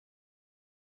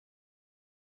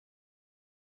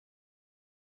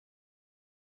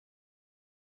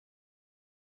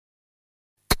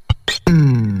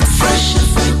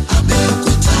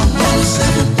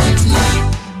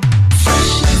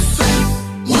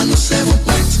What's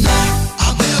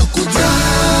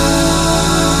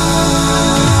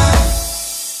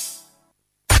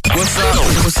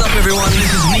up, everyone?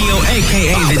 This is Neo,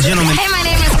 a.k.a. The Gentleman. Hey, my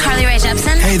name is Carly Rae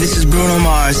Jepsen. Hey, this is Bruno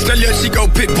Mars. Tell your Chico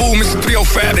Pitbull, Mr.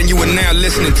 305, and you are now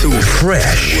listening to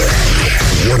Fresh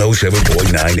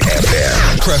 107.9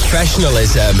 FM.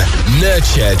 Professionalism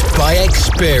nurtured by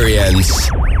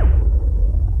experience.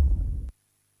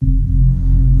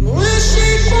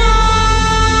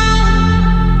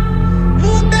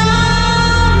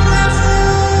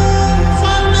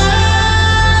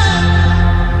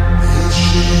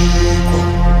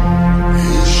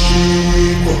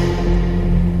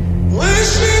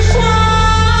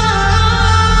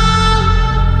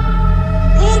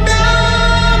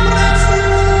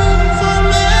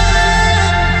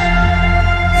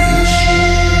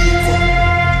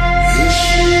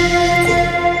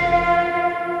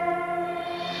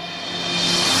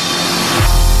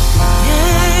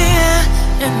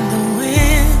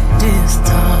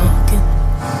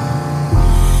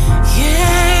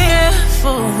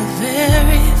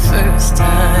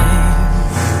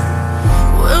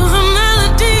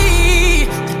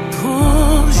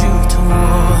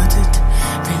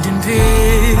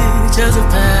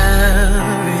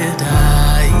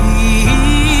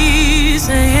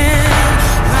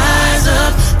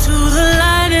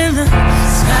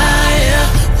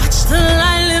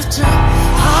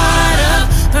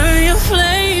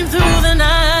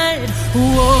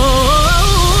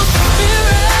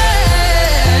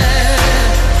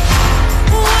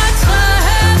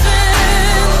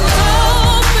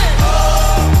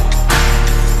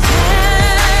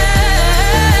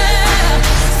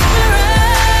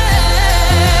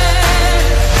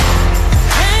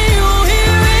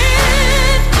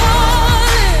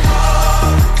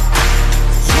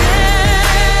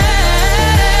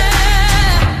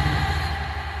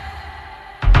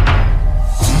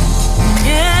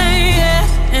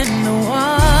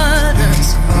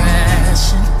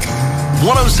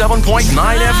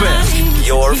 FM,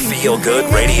 your feel-good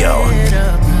radio.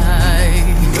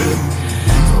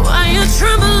 While you're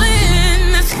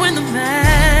trembling, that's when the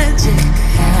magic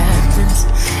happens,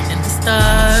 and the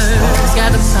stars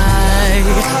gotta fight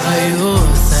by your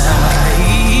side.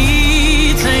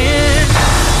 Saying,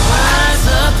 rise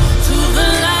up to the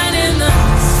light in the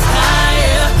sky.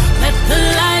 Let the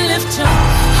light lift your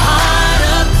heart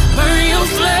up, burn your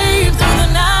flame through the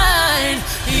night.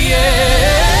 Yeah.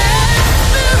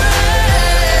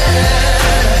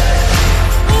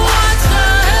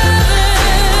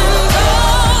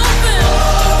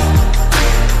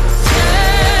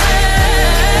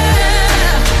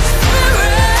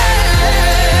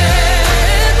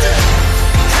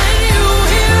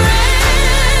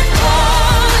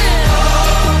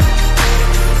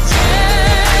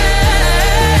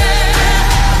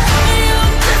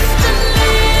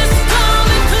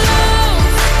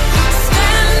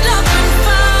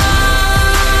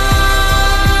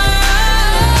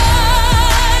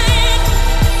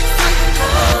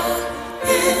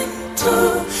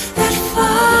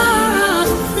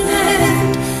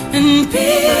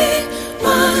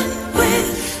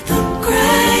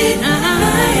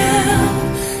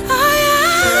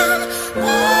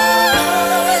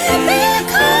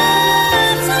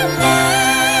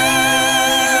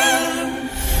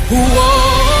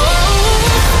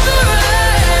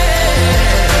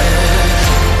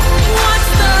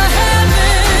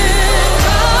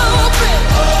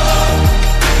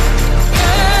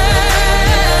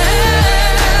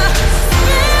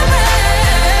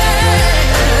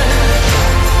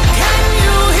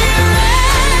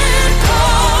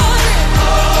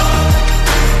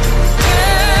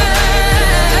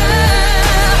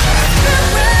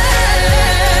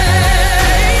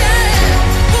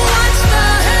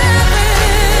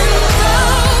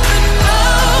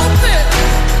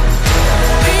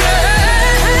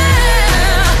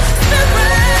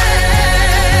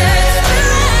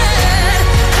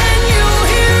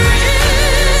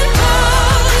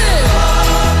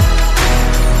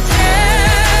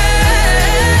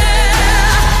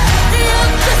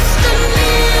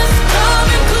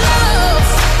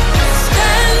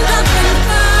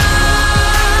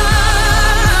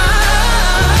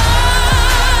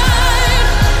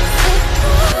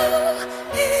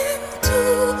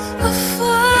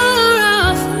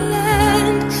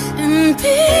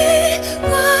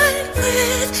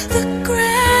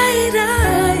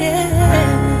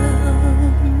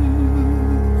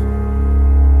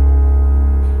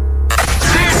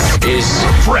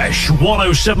 Fresh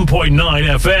 107.9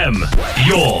 FM,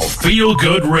 your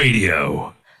feel-good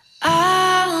radio.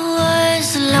 I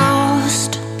was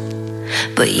lost,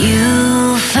 but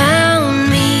you found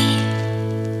me.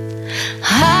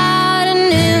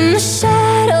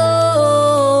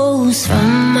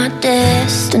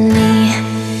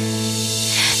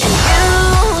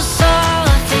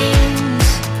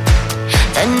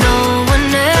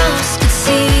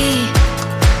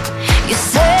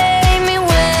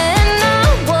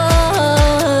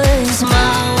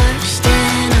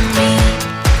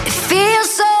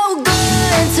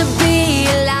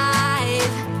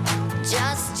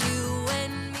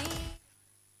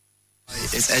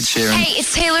 it's Ed Sheeran. Hey,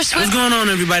 it's Taylor Swift. What's going on,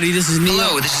 everybody? This is Neo.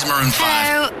 Hello, this is Maroon 5.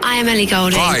 Hello, I am Ellie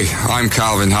Goulding. Hi, I'm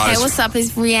Calvin Harris. Hey, what's up?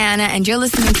 It's Rihanna, and you're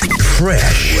listening to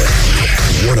Fresh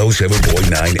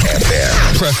 107.9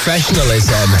 FM.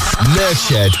 Professionalism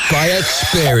nurtured by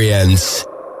experience.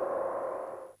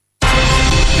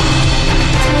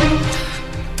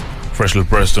 Freshly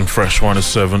pressed and Fresh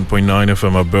 107.9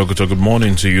 FM at Belgota. Good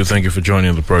morning to you. Thank you for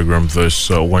joining the program this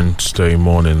Wednesday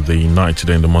morning, the 9th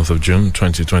day in the month of June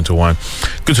 2021.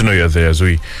 Good to know you're there as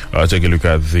we take a look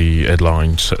at the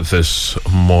headlines this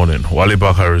morning. Wale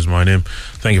Bakar is my name.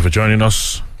 Thank you for joining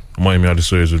us. Moemi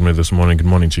Adesoye is with me this morning. Good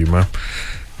morning to you, ma'am.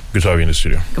 Good to have you in the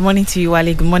studio. Good morning to you,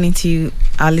 Wale. Good morning to you,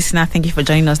 our listener. Thank you for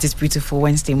joining us this beautiful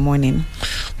Wednesday morning.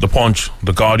 The Punch,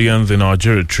 The Guardian, The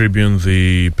Nigeria Tribune,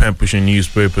 the pen-pushing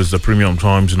newspapers, The Premium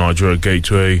Times, The Nigeria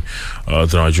Gateway,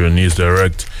 The Nigeria News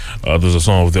Direct. Those are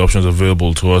some of the options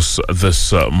available to us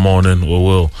this morning. We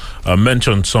will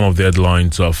mention some of the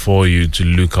headlines for you to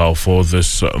look out for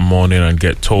this morning and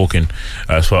get talking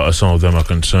as far as some of them are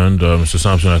concerned. Mr.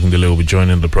 Samson Akindele will be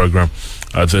joining the program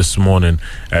this morning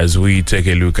as we take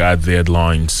a look at the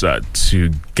headlines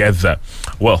together.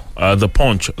 Well, The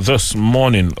Punch this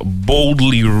morning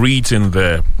boldly written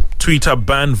there: Twitter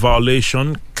ban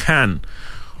violation, can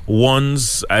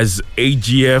warns as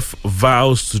AGF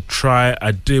vows to try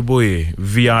Adeboye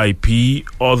VIP.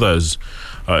 Others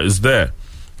is there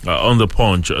on The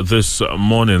Punch this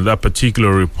morning. That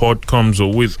particular report comes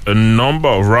with a number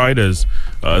of riders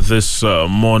this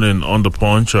morning on The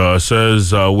Punch.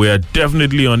 Says we are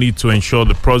definitely on it to ensure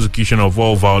the prosecution of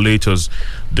all violators,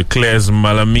 declares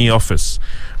Malami office.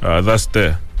 That's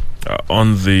there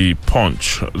on The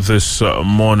Punch this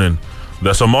morning.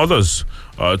 There's some others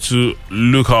to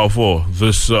look out for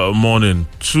this morning.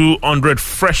 200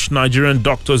 fresh Nigerian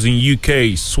doctors in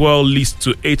UK swell list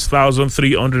to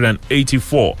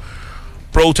 8,384.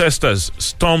 Protesters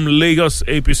storm Lagos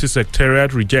APC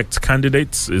secretariat, rejects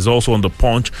candidates, is also on The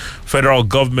Punch. Federal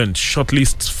government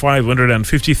shortlists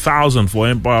 550,000 for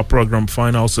Empire Program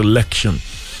final selection.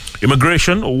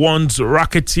 Immigration warns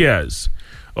racketeers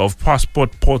of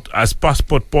passport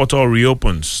portal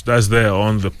reopens. That's there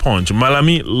on The Punch.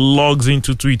 Malami logs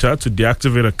into Twitter to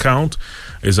deactivate account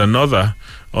is another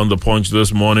on The Punch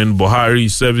this morning. Buhari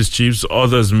service chiefs,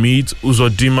 others meet.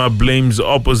 Uzodinma blames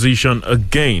opposition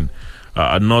again.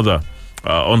 Another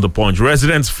on The Punch.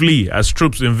 Residents flee as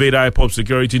troops invade IPOB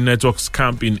security networks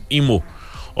camp in Imo.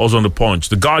 Also on The Punch.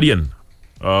 The Guardian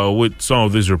with some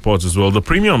of these reports as well. The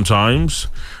Premium Times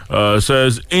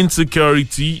says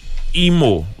insecurity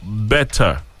Imo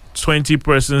better. 20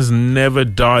 persons never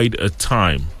died a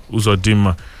time.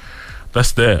 Uzodinma.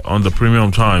 That's there on the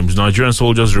Premium Times. Nigerian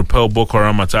soldiers repel Boko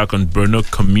Haram attack on Borno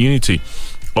community.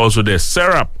 Also there.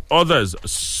 Serap, others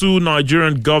sue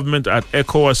Nigerian government at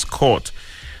ECOWAS court.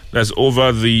 That's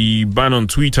over the ban on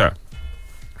Twitter.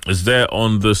 Is there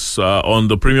on this on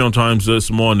the Premium Times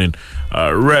this morning.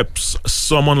 Reps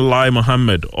summon Lai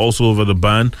Mohammed also over the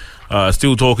ban.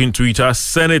 Still talking Twitter.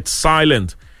 Senate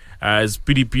silent as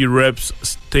PDP reps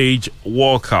stage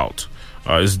walkout.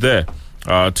 Is there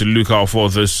to look out for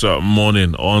this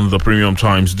morning on the Premium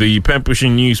Times. The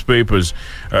pen-pushing newspapers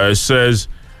says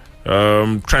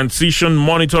Transition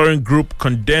Monitoring Group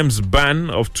condemns ban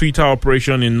of Twitter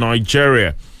operation in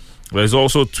Nigeria. There's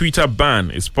also Twitter ban.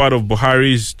 It's part of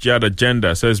Buhari's jihad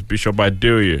agenda, says Bishop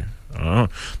Adeoye.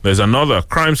 There's another.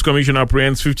 Crimes Commission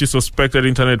apprehends 50 suspected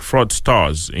internet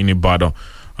fraudsters in Ibadan.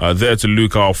 There to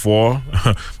look out for.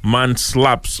 Man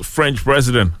slaps French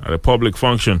president at a public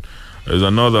function. There's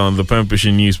another on the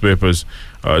pen-pushing newspapers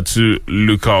to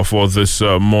look out for this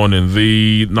morning.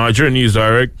 The Nigerian News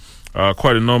Direct,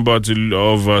 quite a number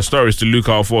of stories to look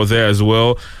out for there as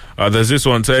well. There's this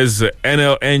one says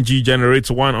NLNG generates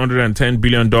 $110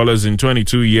 billion in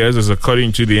 22 years, as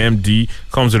according to the MD.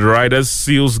 Comes with riders,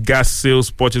 seals gas sales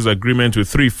purchase agreement with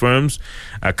 3 firms,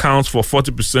 accounts for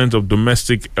 40% of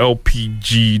domestic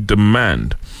LPG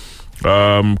demand.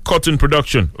 Cotton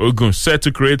production, Ogun, set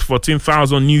to create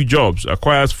 14,000 new jobs,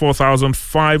 acquires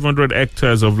 4,500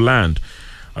 hectares of land.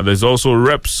 There's also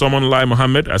Rep Summon Lai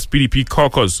Mohammed as PDP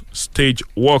caucus stage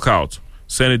walkout.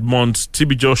 Senate mourns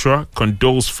TB Joshua,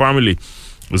 condoles family.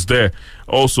 Was there.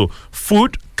 Also,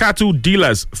 food cattle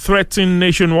dealers threaten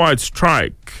nationwide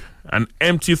strike. An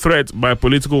empty threat by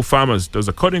political farmers. There's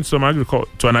according to an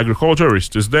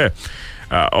agriculturist. Is there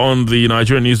on the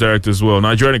Nigerian News Direct as well.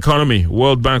 Nigerian economy,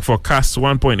 World Bank forecasts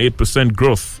 1.8%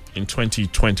 growth in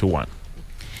 2021.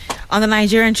 On the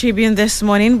Nigerian Tribune this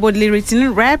morning, boldly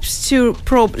written, reps to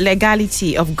probe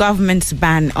legality of government's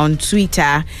ban on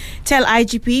Twitter. Tell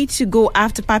IGP to go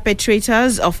after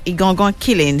perpetrators of Igangan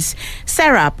killings.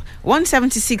 Serap,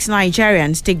 176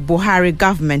 Nigerians take Buhari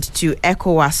government to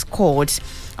ECOWAS court.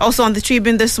 Also on the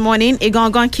Tribune this morning,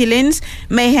 Igangan killings,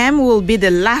 mayhem will be the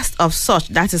last of such.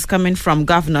 That is coming from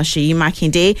Governor Seyi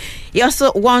Makinde. He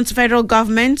also wants federal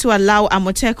government to allow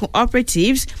Amotekun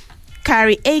operatives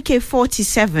carry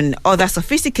AK-47, other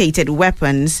sophisticated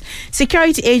weapons.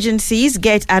 Security agencies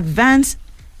get advance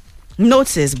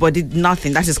notice but did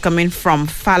nothing. That is coming from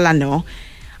Falano.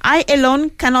 I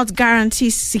alone cannot guarantee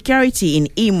security in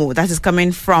Imo. That is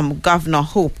coming from Governor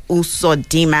Hope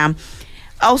Uzodinma.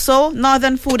 Also,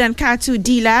 Northern Food and Cattle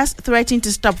dealers threatening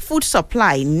to stop food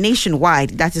supply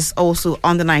nationwide. That is also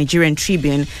on the Nigerian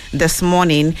Tribune this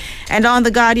morning. And on The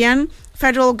Guardian,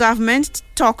 federal government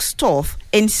talks tough,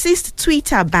 insists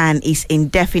Twitter ban is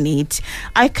indefinite.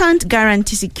 I can't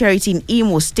guarantee security in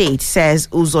Imo State, says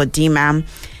Uzodinma.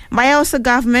 Bayelsa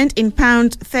government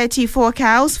impound 34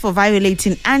 cows for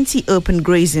violating anti-open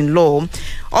grazing law.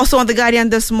 Also on The Guardian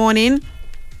this morning,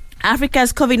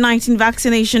 Africa's COVID-19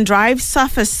 vaccination drive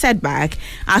suffers setback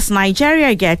as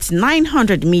Nigeria gets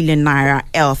 900 million naira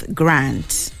health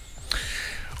grant.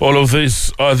 All of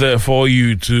this are there for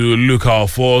you to look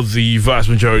out for. The vast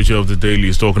majority of the daily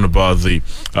is talking about the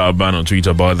ban on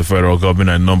Twitter by the federal government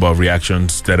and a number of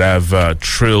reactions that have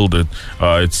trailed it.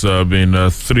 It's been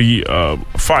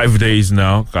 5 days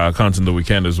now, counting the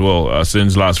weekend as well,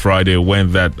 since last Friday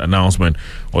when that announcement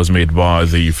was made by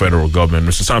the federal government.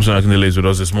 Mr. Samson Akindele is with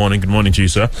us this morning. Good morning to you,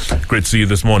 sir. Great to see you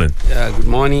this morning. Yeah, good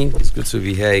morning. It's good to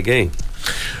be here again.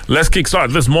 Let's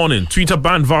kickstart this morning. Twitter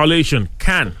ban violation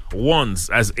can once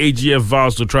as AGF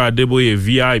vows to try Adeboye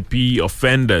VIP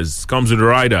offenders. Comes with a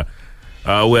rider.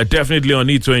 We're definitely on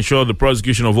need to ensure the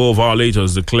prosecution of all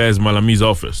violators, declares Malami's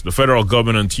office. The federal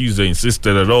government on Tuesday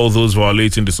insisted that all those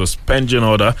violating the suspension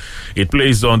order it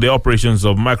placed on the operations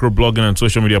of microblogging and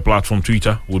social media platform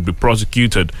Twitter would be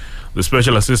prosecuted. The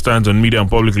Special Assistant on Media and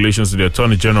Public Relations to the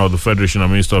Attorney General of the Federation and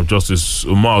Minister of Justice,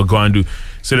 Umar Gwandu,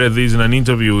 said that this in an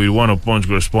interview with one of Punch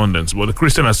correspondents. But the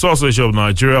Christian Association of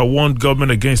Nigeria warned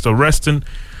government against arresting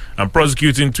and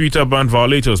prosecuting Twitter ban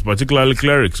violators, particularly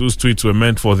clerics whose tweets were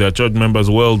meant for their church members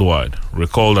worldwide.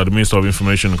 Recall that the Minister of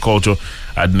Information and Culture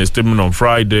had in a statement on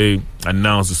Friday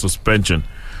announced the suspension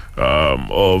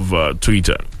of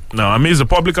Twitter. Now, amidst the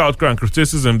public outcry and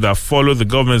criticism that followed the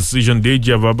government's decision, the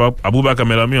AG Abubakar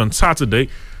Malami on Saturday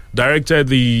directed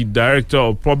the Director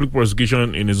of Public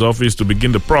Prosecution in his office to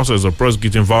begin the process of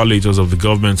prosecuting violators of the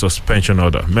government's suspension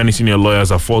order. Many senior lawyers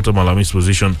have faulted Malami's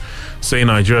position, saying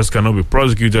Nigerians cannot be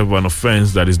prosecuted for an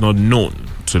offense that is not known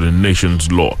to the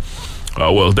nation's law.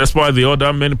 Well, despite the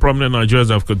order, many prominent Nigerians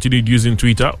have continued using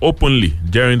Twitter openly,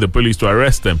 daring the police to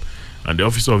arrest them and the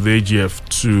office of the AGF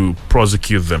to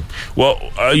prosecute them. Well,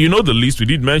 you know the list. We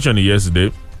did mention it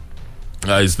yesterday.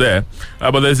 It's there.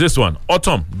 But there's this one.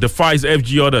 Otom defies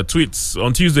FG order, tweets.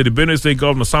 On Tuesday, the Benue State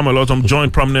Governor Samuel Otom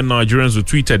joined prominent Nigerians who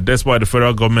tweeted despite the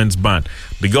federal government's ban.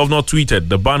 The governor tweeted,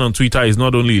 the ban on Twitter is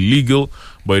not only illegal,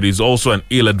 but it is also an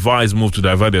ill-advised move to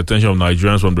divert the attention of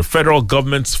Nigerians from the federal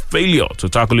government's failure to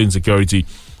tackle insecurity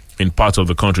in parts of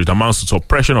the country. It amounts to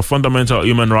suppression of fundamental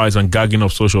human rights and gagging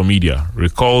of social media.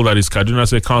 Recall that his Kaduna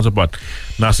State counterpart,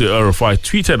 Nasir El-Rufai,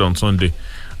 tweeted on Sunday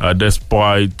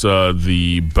despite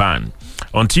the ban.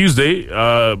 On Tuesday,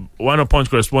 one of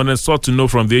Punch correspondents sought to know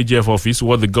from the AGF office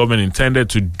what the government intended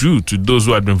to do to those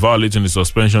who had been violating the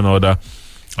suspension order.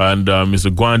 And Mr.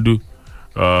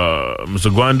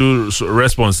 Gwandu's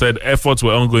response said efforts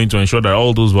were ongoing to ensure that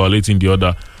all those violating the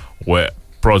order were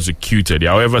prosecuted. He,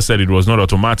 however, said it was not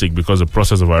automatic because the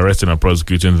process of arresting and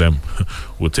prosecuting them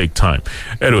would take time.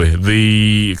 Anyway,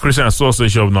 the Christian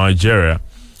Association of Nigeria,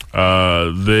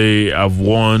 they have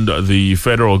warned the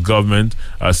federal government,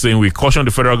 saying we caution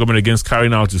the federal government against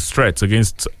carrying out its threats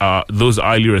against those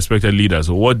highly respected leaders.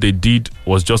 What they did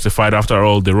was justified. After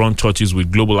all, they run churches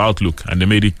with global outlook, and they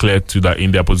made it clear to that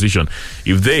in their position.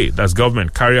 If they, that's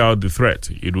government, carry out the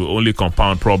threat, it will only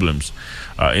compound problems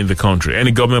in the country. Any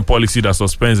government policy that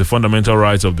suspends the fundamental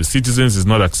rights of the citizens is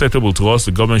not acceptable to us.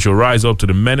 The government should rise up to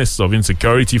the menace of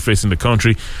insecurity facing the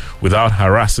country without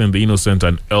harassing the innocent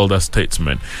and elder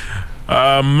statesmen.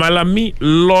 Malami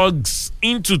logs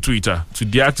into Twitter to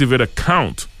deactivate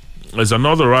account. There's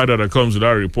another rider that comes with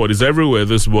our report. It's everywhere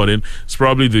this morning. It's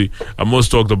probably the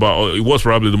most talked about, or it was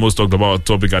probably the most talked about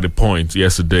topic at the point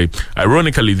yesterday.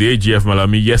 Ironically, the AGF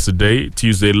Malami yesterday,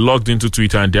 Tuesday, logged into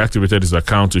Twitter and deactivated his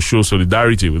account to show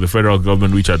solidarity with the federal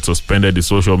government, which had suspended the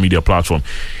social media platform.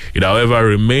 It, however,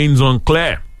 remains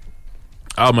unclear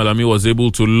how Malami was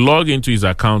able to log into his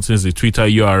account since the Twitter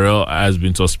URL has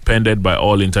been suspended by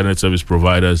all internet service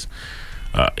providers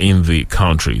in the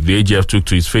country. The AGF took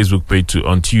to his Facebook page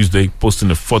on Tuesday,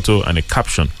 posting a photo and a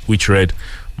caption which read,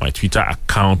 my Twitter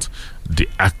account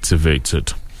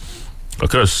deactivated.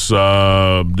 Because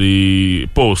the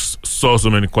post saw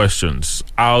so many questions.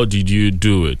 How did you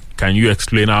do it? Can you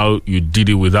explain how you did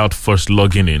it without first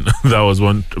logging in? That was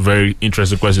one very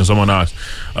interesting question someone asked.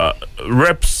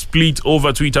 Rep split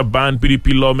over Twitter ban,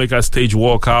 PDP lawmaker stage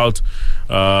walkout.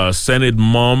 Senate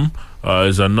mom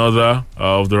is another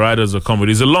of the writers of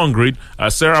comedy. It's a long read.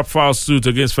 Serap files suit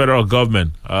against federal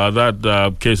government.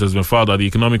 That case has been filed at the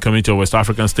Economic Committee of West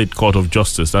African State Court of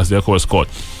Justice. That's the ECOWAS court.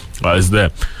 It's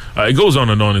there. It goes on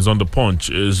and on. It's on The Punch.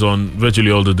 It's on virtually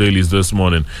all the dailies this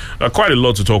morning. Quite a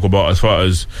lot to talk about as far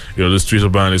as this Twitter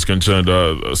ban is concerned.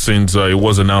 Since it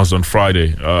was announced on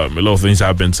Friday, a lot of things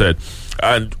have been said.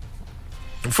 And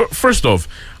first off,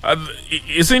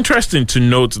 it's interesting to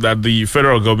note that the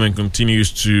federal government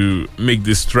continues to make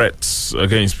these threats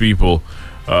against people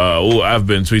who have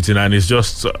been tweeting, and it's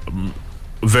just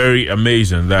very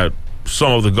amazing that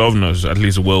some of the governors, at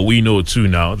least, we know two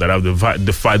now, that have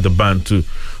defied the ban to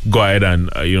go ahead and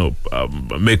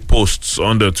make posts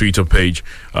on the Twitter page.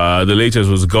 The latest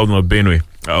was Governor of Benue,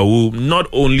 who not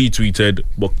only tweeted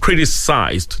but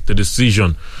criticized the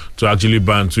decision to actually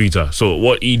ban Twitter. So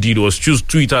what he did was choose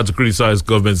Twitter to criticize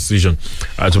government's decision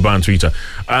to ban Twitter.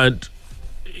 And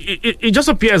it just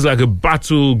appears like a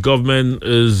battle government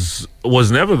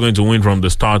was never going to win from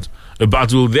the start. A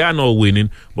battle they are not winning,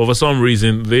 but for some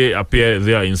reason they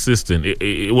are insisting.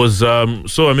 It was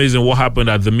so amazing what happened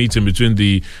at the meeting between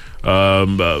the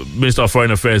Minister of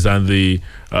Foreign Affairs and the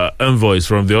envoys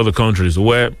from the other countries,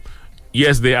 where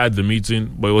yes, they had the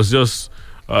meeting, but it was just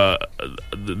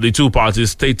the two parties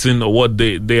stating what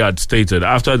they had stated.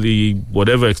 After the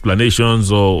whatever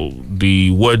explanations or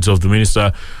the words of the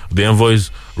minister, the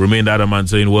envoys remained adamant,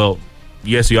 saying, well,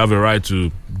 yes, you have a right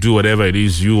to do whatever it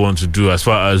is you want to do as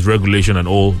far as regulation and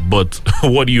all, but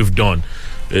what you've done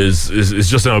is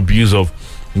just an abuse of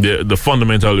the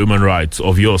fundamental human rights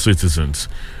of your citizens.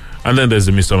 And then there's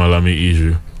the Mr. Malami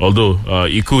issue. Although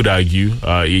he could argue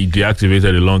he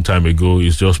deactivated a long time ago,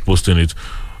 he's just posting it.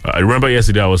 I remember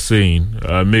yesterday I was saying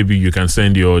maybe you can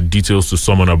send your details to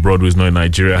someone abroad who is not in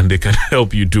Nigeria and they can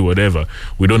help you do whatever.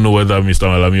 We don't know whether Mr.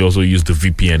 Malami also used the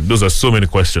VPN. Those are so many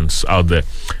questions out there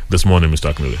this morning,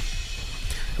 Mr. Akmile.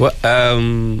 Well,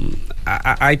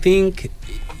 I think,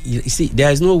 you see,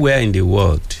 there is nowhere in the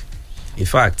world, in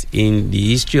fact, in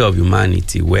the history of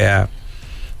humanity, where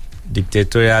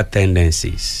dictatorial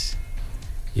tendencies,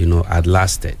 had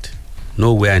lasted.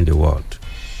 Nowhere in the world.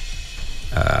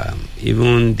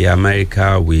 Even the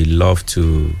America we love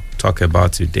to talk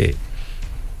about today,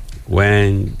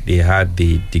 when they had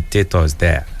the dictators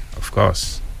there, of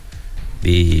course,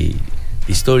 the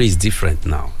story is different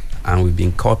now, and we've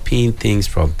been copying things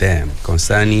from them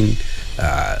concerning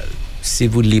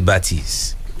civil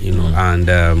liberties, and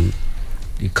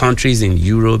the countries in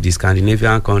Europe, the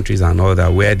Scandinavian countries and all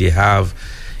that, where they have,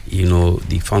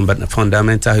 the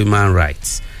fundamental human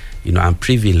rights, and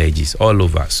privileges all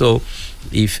over. So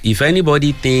if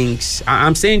anybody thinks,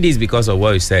 I'm saying this because of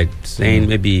what you said, saying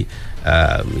maybe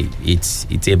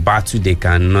it's a battle they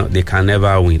can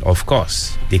never win. Of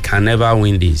course, they can never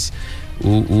win this.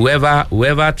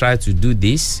 Whoever tries to do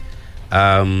this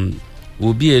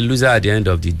will be a loser at the end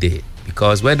of the day,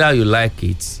 because whether you like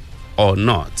it or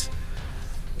not,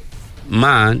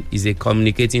 man is a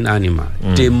communicating animal.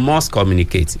 They must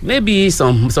communicate. Maybe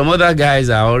some other guys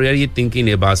are already thinking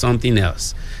about something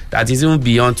else that is even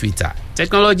beyond Twitter.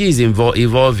 Technology is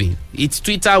evolving. It's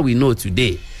Twitter we know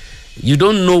today. You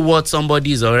don't know what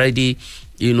somebody is already,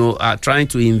 trying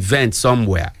to invent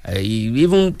somewhere,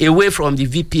 even away from the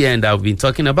VPN that we've been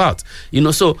talking about.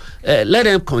 So let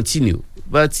them continue.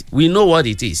 But we know what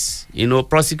it is.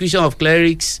 Prosecution of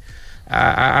clerics.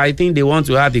 I think they want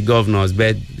to have the governors,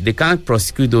 but they can't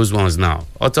prosecute those ones now.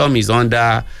 Autumn is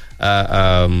under,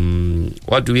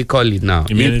 what do we call it now?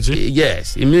 Immunity?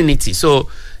 Yes, immunity. So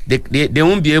they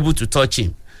won't be able to touch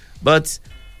him. But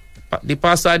the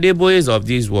Pastor Adeboyes of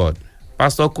this world,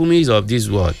 Pastor Kumi is of this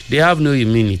world, they have no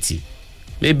immunity.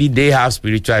 Maybe they have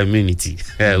spiritual immunity,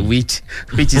 which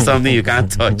is something you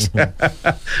can't touch.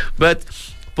 But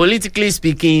politically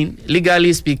speaking,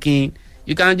 legally speaking,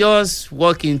 you can just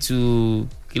walk into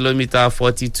kilometer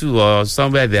 42 or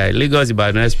somewhere there, Lagos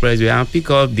Ibadan Expressway, and pick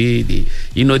up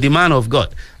the man of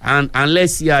God, and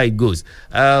let's see how it goes.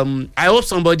 I hope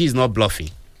somebody is not bluffing,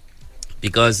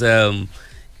 because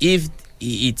if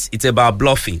it's about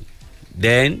bluffing,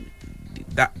 then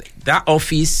that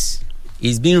office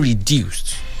is being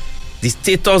reduced. The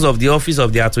status of the office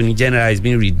of the Attorney General is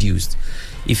being reduced.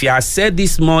 If you have said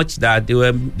this much, that they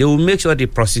will make sure they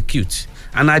prosecute.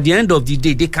 And at the end of the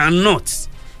day, they cannot.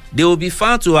 They will be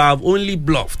found to have only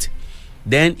bluffed.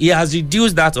 then he has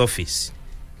reduced that office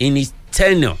in his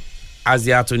tenure as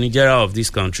the Attorney General of this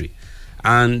country.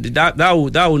 And that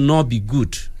will not be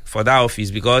good for that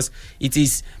office, because it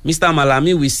is Mr.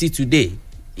 Malami we see today.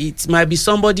 It might be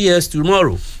somebody else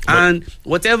tomorrow. And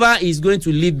whatever he's going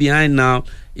to leave behind now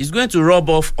is going to rub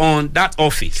off on that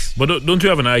office. But don't you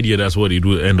have an idea that's what it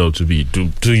will end up to be?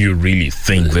 Do you really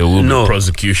think there will be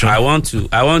prosecution? I want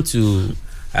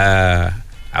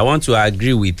to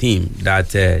agree with him that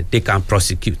they can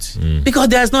prosecute, because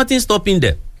there's nothing stopping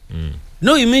them.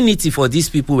 No immunity for these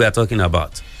people we are talking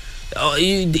about.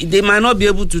 They might not be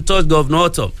able to touch Governor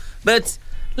Ortom, but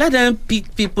let them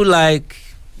pick people like,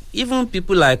 even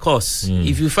people like us.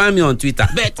 If you find me on Twitter,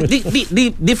 but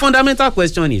the fundamental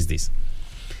question is this: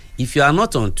 if you are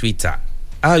not on Twitter,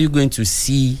 how are you going to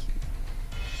see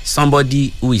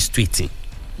somebody who is tweeting?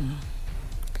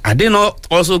 Are they not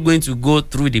also going to go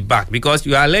through the back? Because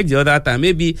you alleged the other time,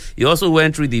 maybe you also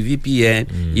went through the VPN,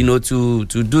 to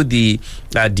do the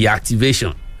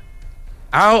deactivation.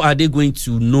 How are they going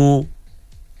to know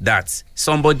that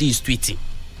somebody is tweeting?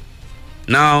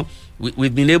 Now,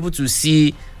 we've been able to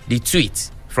see the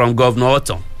tweet from Governor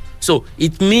Ortom. So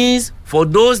it means for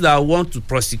those that want to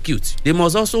prosecute, they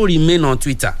must also remain on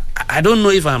Twitter. I don't know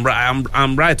if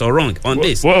I'm right or wrong on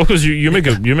this. Well, because you make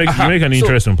an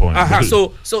interesting point.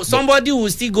 So somebody will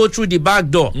still go through the back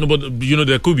door. No, but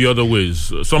there could be other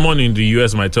ways. Someone in the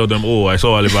US might tell them, "Oh, I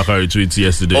saw Ali Bakari tweets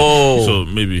yesterday." Oh, so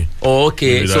maybe. Oh,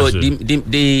 okay. So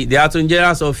the Attorney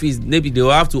General's office, maybe they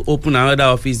will have to open another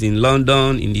office in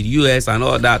London, in the US, and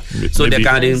all that, so they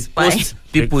can then post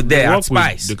people there as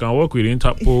spies. They can work with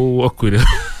Interpol, work with.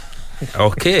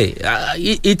 Okay,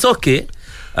 it's okay.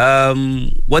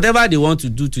 Whatever they want to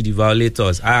do to the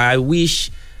violators, I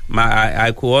wish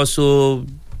I could also,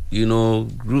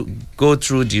 go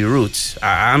through the route.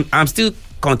 I'm still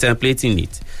contemplating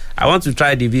it. I want to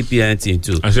try the VPN thing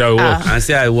too. And see how it works. And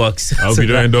see how it works. I hope you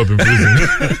don't end up in prison.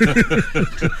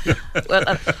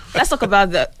 Well, let's talk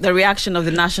about the reaction of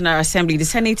the National Assembly. The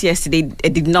Senate yesterday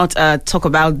did not talk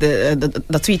about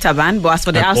the Twitter ban, but as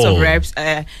for the House of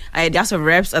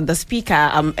Reps, the Speaker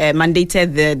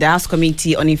mandated the House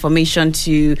Committee on Information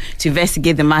to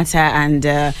investigate the matter, and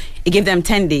it gave them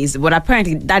 10 days. But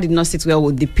apparently that did not sit well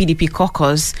with the PDP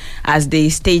caucus as they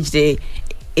staged a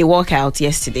walkout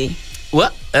yesterday.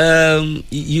 Well,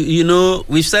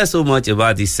 we've said so much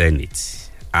about the Senate,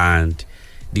 and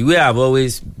the way I've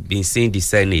always been seeing the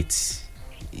Senate,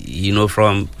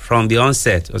 from the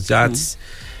onset, was that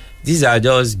these are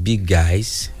just big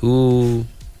guys who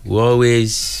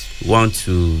always want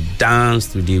to dance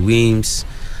to the whims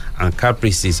and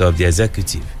caprices of the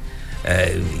executive.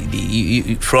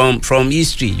 From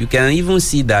history, you can even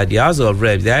see that the House of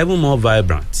Reps, they are even more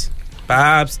vibrant,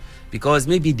 perhaps because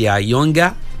maybe they are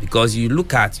younger. Because you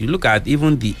look at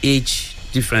even the age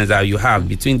difference that you have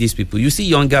between these people, you see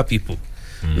younger people,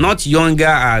 not younger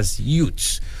as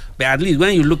youths, but at least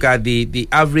when you look at the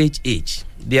average age,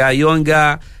 they are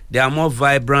younger, they are more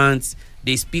vibrant,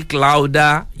 they speak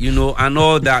louder, and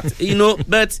all that,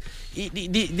 But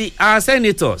our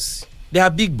senators, they are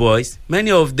big boys.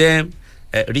 Many of them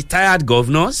retired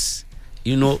governors,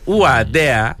 who are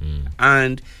there,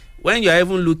 and when you are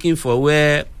even looking for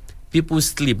where people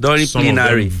sleep during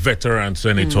plenary. Veteran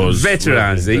senators.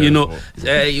 Veterans, when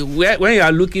you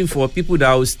are looking for people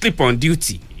that will sleep on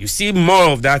duty, you see more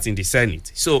of that in the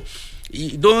Senate. So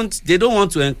they don't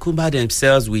want to encumber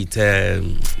themselves with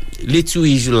little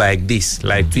issue like this,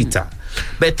 like Twitter.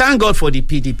 But thank God for the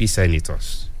PDP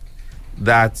senators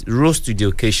that rose to the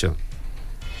occasion.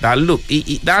 That look,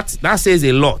 that says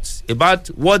a lot about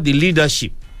what the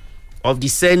leadership of the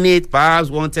Senate perhaps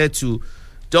wanted to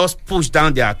just push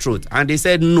down their throat, and they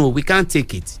said, no, we can't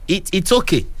take it. It's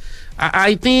okay.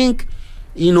 I think,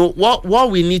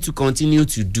 what we need to continue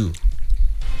to do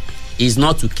is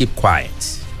not to keep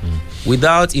quiet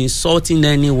without insulting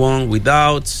anyone,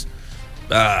 without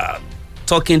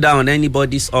talking down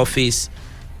anybody's office.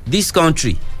 This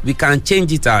country, we can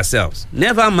change it ourselves.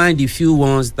 Never mind the few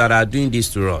ones that are doing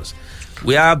this to us.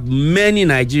 We have many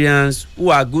Nigerians who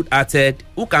are good-hearted,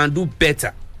 who can do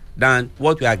better than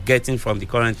what we are getting from the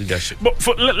current leadership.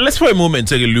 But let's for a moment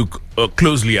take a look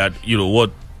closely at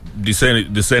what the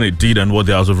Senate did and what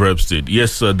the House of Reps did.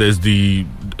 Yes, there's the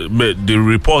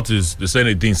report is the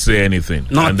Senate didn't say anything,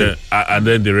 and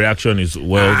then the reaction is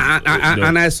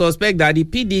and I suspect that the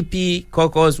PDP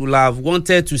caucus will have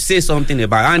wanted to say something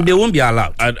about it, and they won't be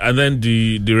allowed. And then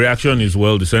the reaction is,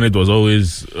 the Senate was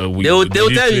always they'll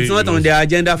tell you it's not on their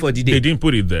agenda for the day. They didn't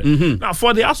put it there. Now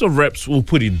for the House of Reps, we'll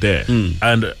put it there,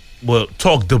 and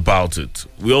talked about it.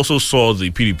 We also saw the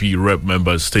PDP rep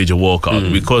members stage a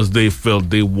walkout because they felt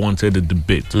they wanted a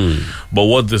debate. But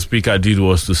what the speaker did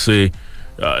was to say,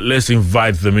 let's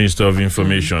invite the Minister of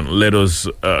Information. Let us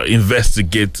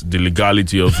investigate the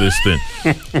legality of this thing.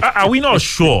 Are we not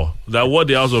sure that what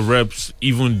the House of Reps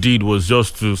even did was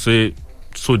just to say,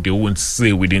 so they won't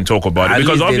say we didn't talk about it?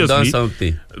 Because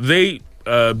obviously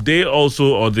they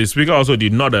also, or the speaker also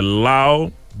did not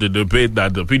allow the debate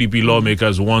that the PDP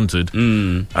lawmakers wanted.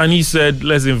 And he said,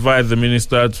 let's invite the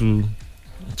minister to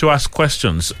ask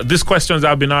questions. These questions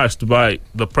have been asked by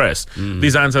the press.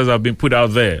 These answers have been put out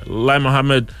there. Lai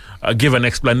Mohammed gave an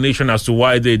explanation as to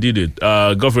why they did it.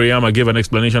 Godfrey Yama gave an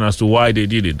explanation as to why they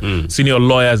did it. Senior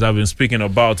lawyers have been speaking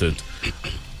about it.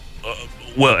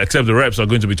 Except the reps are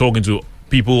going to be talking to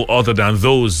people other than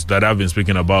those that have been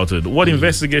speaking about it. What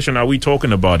investigation are we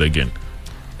talking about again?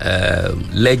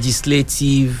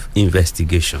 Legislative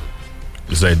investigation.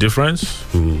 Is there a difference?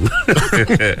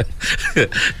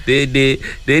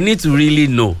 They need to really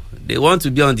know. They want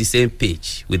to be on the same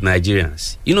page with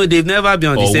Nigerians. They've never been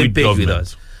on the same page with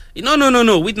us.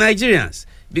 No, with Nigerians.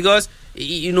 Because,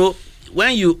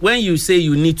 when you say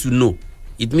you need to know,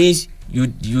 it means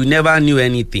you never knew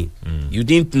anything. You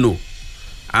didn't know.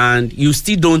 And you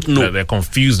still don't know. They're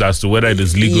confused as to whether it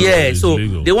is legal or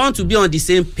illegal. They want to be on the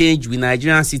same page with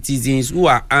Nigerian citizens who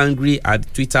are angry at the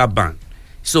Twitter ban.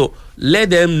 So let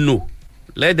them know.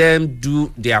 Let them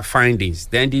do their findings.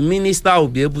 Then the minister will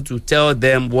be able to tell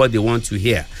them what they want to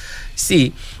hear.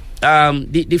 See,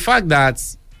 the fact that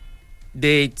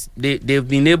they've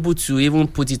been able to even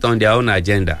put it on their own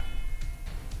agenda,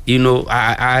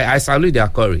 I salute their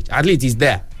courage. At least it's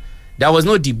there. There was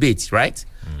no debate, right?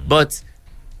 But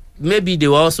maybe they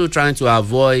were also trying to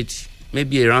avoid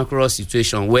maybe a rancorous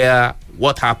situation where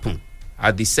what happened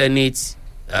at the Senate,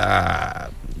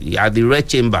 at the Red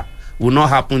Chamber, will not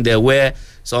happen there, where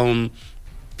some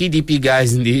PDP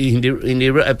guys in the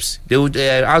reps, they would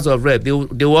House of Rep, they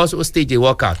will also stage a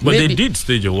walkout. But they did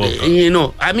stage a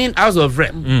walkout. House of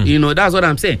Rep. That's what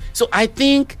I'm saying. So I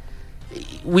think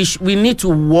we need to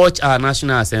watch our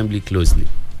National Assembly closely.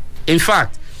 In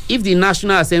fact, if the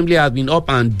National Assembly has been up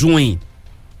and doing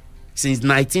since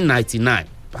 1999,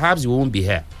 perhaps we won't be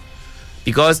here,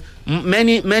 because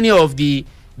many of the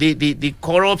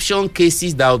corruption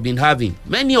cases that we've been having,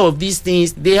 many of these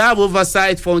things, they have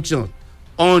oversight function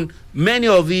on many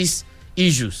of these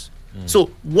issues.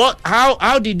 So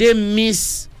how did they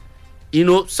miss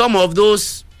some of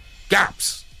those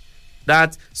gaps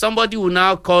that somebody will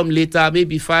now come later,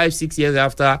 maybe 5-6 years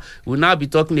after, will now be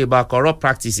talking about corrupt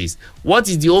practices? What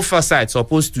is the oversight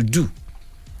supposed to do?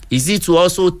 Is it to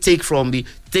also take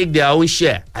their own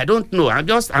share? I don't know. I'm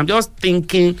just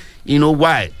thinking,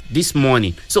 why this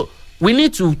morning. So we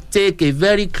need to take a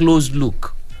very close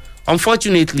look.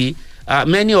 Unfortunately,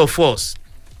 many of us,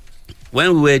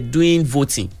 when we were doing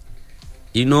voting,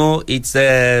 it's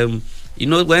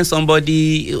when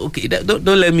somebody, don't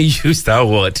let me use that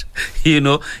word.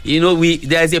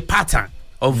 There's a pattern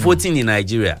of voting in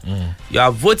Nigeria. You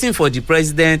are voting for the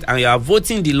president and you are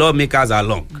voting the lawmakers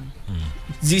along.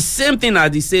 The same thing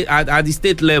at the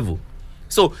state level.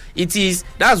 So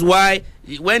that's why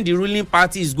when the ruling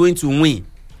party is going to win,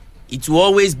 it will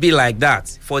always be like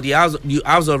that. For the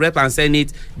House of Rep and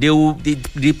Senate,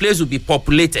 the place will be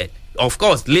populated. Of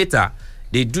course, later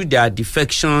they do their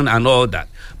defection and all that.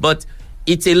 But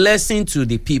it's a lesson to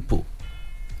the people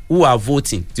who are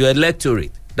voting, the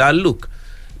electorate, that look,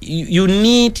 you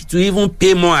need to even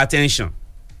pay more attention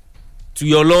to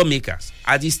your lawmakers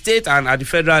at the state and at the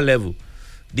federal level.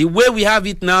 The way we have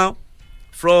it now,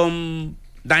 from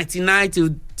 99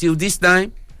 till this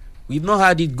time, we've not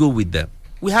had it go with them.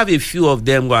 We have a few of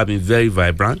them who have been very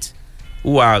vibrant,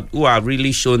 who are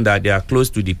really shown that they are close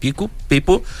to the people.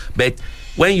 But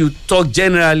when you talk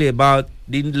generally about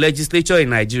the legislature in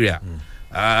Nigeria,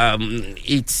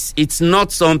 it's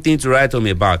not something to write home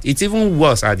about. It's even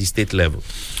worse at the state level.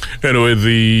 Anyway,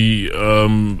 a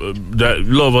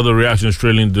lot of other reactions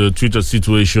trailing the Twitter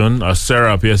situation.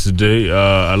 Serap yesterday,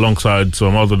 alongside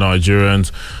some other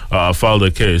Nigerians, filed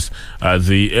a case at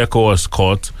the ECOWAS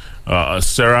court.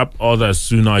 Serap, others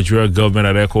sue Nigeria government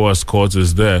at ECOWAS court,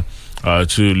 is there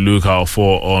to look out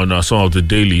for on some of the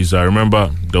dailies. I remember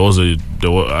there was an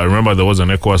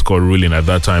ECOWAS court ruling at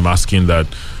that time asking that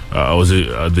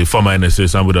the former NSA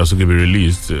Sambo Dasuki be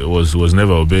released. It was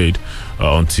never obeyed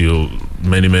until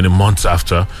many months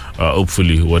after.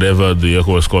 Hopefully, whatever the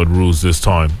ECOWAS court rules this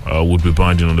time would be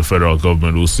binding on the federal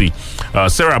government. We'll see.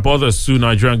 Serap, others sue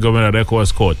Nigerian government at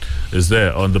ECOWAS court, is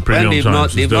there on the Premium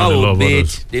Times.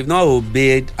 They've not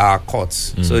obeyed our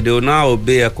courts, so they will now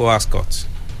obey ECOWAS courts.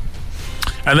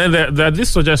 And then there are these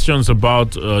suggestions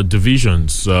about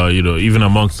divisions, even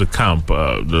amongst the camp,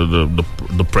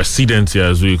 the presidency,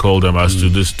 as we call them, as to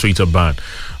this Twitter ban.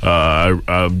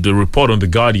 The report on The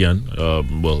Guardian,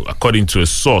 according to a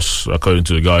source, according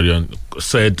to The Guardian,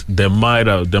 said there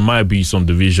might be some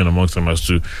division amongst them as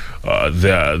to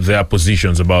their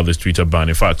positions about this Twitter ban.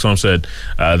 In fact, some said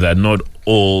that not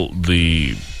all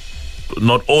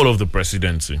of the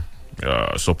presidency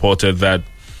supported that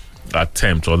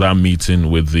attempt or that meeting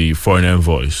with the foreign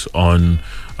envoys on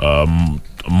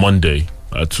Monday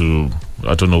to,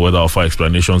 I don't know whether I'll find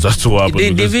explanations as to what happened.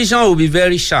 The division will be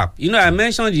very sharp. I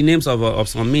mentioned the names of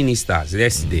some ministers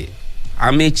yesterday.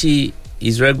 Amechi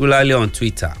is regularly on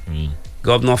Twitter.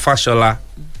 Governor Fashola.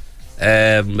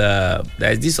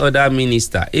 There's this other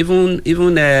minister. Even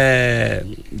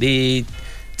the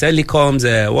telecoms,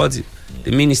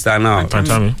 the minister now?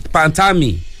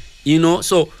 Pantami.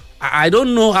 So I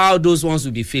don't know how those ones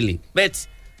will be feeling. But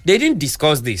they didn't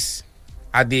discuss this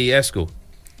at the ESCO.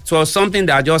 It was something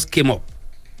that just came up.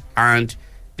 And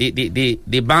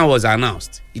the ban was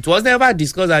announced. It was never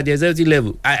discussed at the executive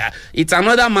level. It's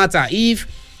another matter if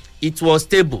it was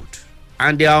tabled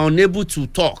and they are unable to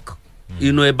talk,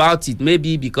 about it.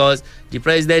 Maybe because the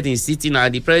president is sitting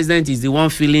and the president is the one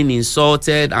feeling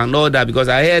insulted and all that. Because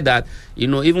I heard that,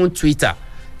 even Twitter,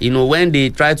 when they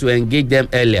tried to engage them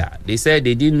earlier, they said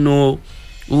they didn't know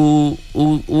who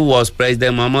was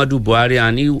President Muhammadu Buhari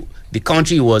and the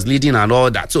country he was leading and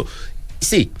all that. So,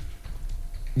 see,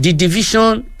 the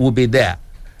division will be there.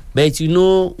 But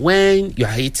when you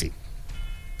are eating,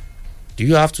 do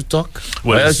you have to talk?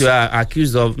 Or else you are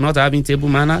accused of not having table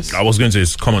manners? I was going to say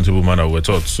it's common table manner we're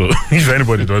taught. So if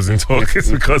anybody doesn't talk,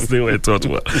 it's because they were taught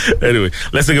well. Anyway,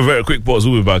 let's take a very quick pause.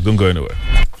 We'll be back. Don't go anywhere.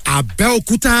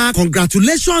 Abeokuta,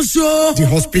 congratulations, yo. The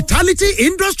hospitality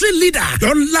industry leader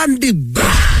don't land the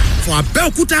bar. For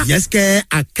Abeokuta, Yeske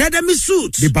Academy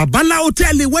Suits, the Babala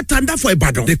Hotel Wetanda for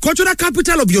Ibadan, the cultural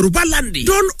capital of Yoruba land.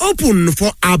 Don't open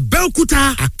for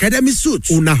Abeokuta Academy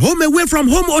Suits. Una home away from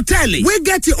home hotel. We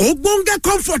get the Ogbonga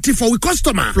comfort for we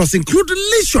customer. Plus include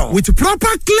leisure with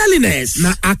proper cleanliness.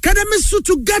 Na Academy Suit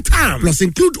to get arm. Plus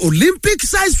include Olympic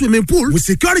size swimming pool with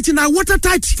security na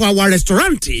watertight. For our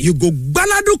restaurant, you go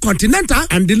Baladu Continental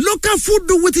and the local food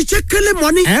with the checkele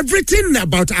money. Everything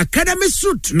about Academy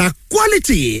Suit na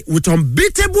quality with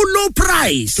unbeatable low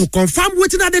price. To confirm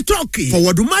waiting at the talkie.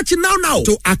 Forward to match now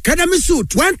to Academy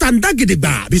Suit. Went and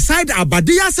Dagidiba beside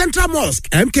Abadia Central Mosque.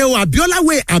 MKO Abiola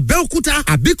Way, Abeokuta,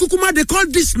 Abikukuma. They call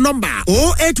this number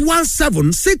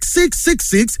 0817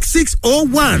 6666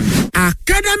 601.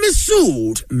 Academy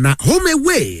Suit. Na home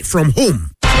away from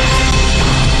home.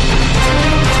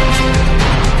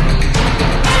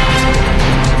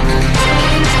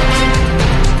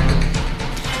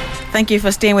 Thank you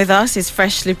for staying with us. It's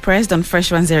freshly pressed on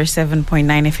Fresh 107.9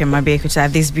 FM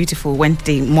Abeokuta this beautiful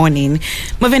Wednesday morning.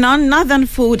 Moving on, Northern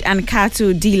Food and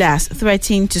Cattle Dealers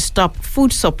threatening to stop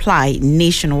food supply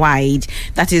nationwide.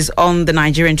 That is on the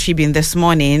Nigerian Tribune this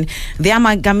morning. The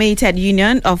Amalgamated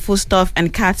Union of Foodstuff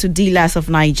and Cattle Dealers of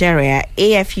Nigeria,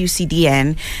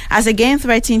 AFUCDN, has again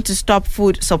threatened to stop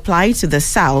food supply to the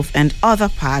south and other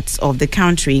parts of the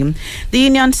country. The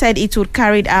union said it would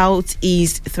carry out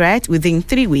its threat within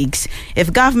 3 weeks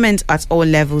if government at all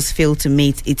levels fail to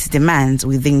meet its demands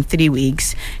within 3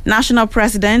 weeks. National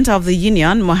President of the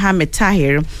union, Mohammed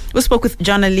Tahir, who spoke with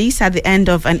journalists at the end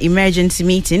of an emergency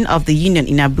meeting of the union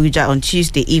in Abuja on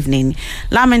Tuesday evening,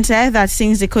 lamented that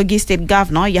since the Kogi State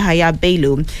Governor, Yahaya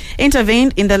Bello,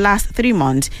 intervened in the last 3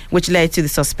 months, which led to the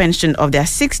suspension of their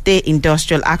 6-day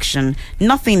industrial action,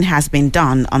 nothing has been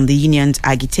done on the union's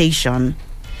agitation.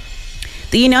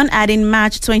 The union had in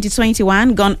March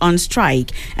 2021 gone on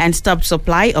strike and stopped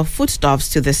supply of foodstuffs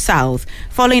to the south,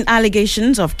 following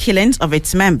allegations of killings of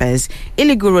its members,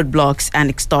 illegal roadblocks and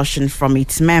extortion from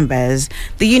its members.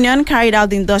 The union carried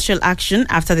out the industrial action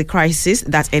after the crisis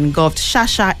that engulfed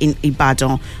Shasha in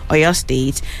Ibadan, Oyo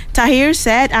State. Tahir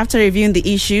said after reviewing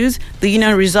the issues, the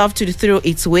union resolved to throw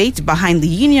its weight behind the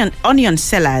union onion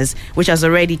sellers, which has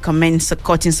already commenced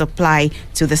cutting supply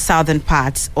to the southern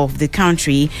parts of the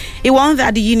country. He warned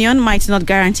that the union might not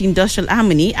guarantee industrial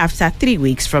harmony after 3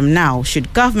 weeks from now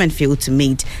should government fail to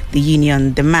meet the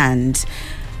union demands.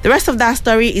 The rest of that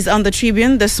story is on the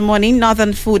Tribune this morning.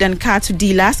 Northern Food and Cattle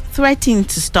Dealers threatening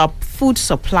to stop food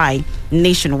supply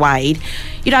nationwide.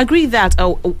 You'd agree that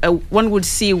one would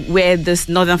see where these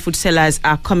northern food sellers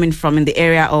are coming from in the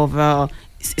area of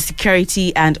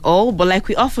security and all. But like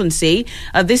we often say,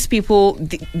 these people,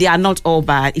 they are not all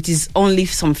bad. It is only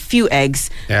some few eggs,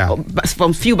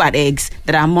 from few bad eggs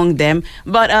that are among them.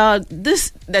 But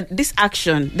this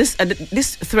action, this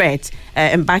threat,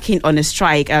 embarking on a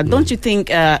strike, don't you think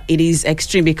it is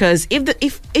extreme? Because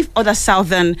if other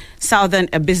southern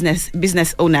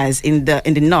business owners in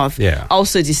the north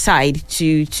also decide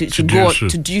to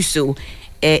do so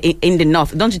in the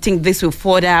north, don't you think this will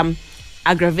further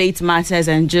aggravate matters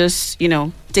and just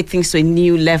take things to a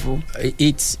new level?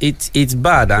 It's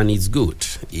bad and it's good,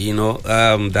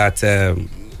 that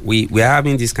we're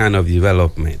having this kind of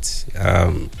development.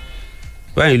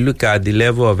 When you look at the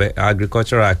level of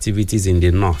agricultural activities in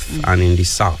the north and in the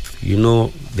south,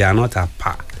 they are not at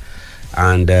par.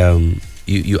 And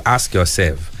you ask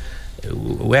yourself,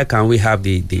 where can we have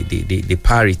the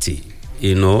parity?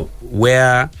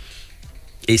 Where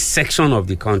a section of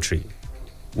the country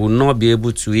will not be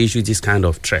able to issue this kind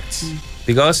of threats,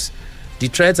 because the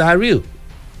threats are real.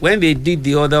 When they did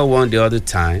the other one the other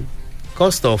time,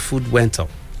 cost of food went up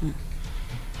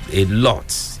a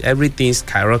lot. Everything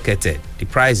skyrocketed, the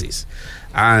prices,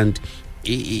 and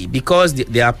because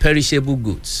they are perishable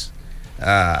goods,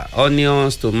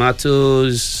 onions,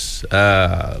 tomatoes,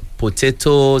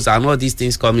 potatoes, and all these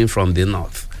things coming from the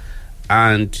north,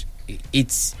 and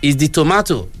it's the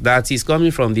tomato that is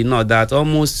coming from the north that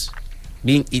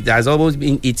it has almost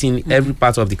been eaten every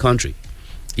part of the country.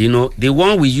 The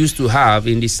one we used to have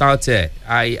in the south here,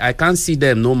 I can't see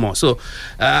them no more. So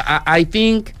I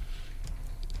think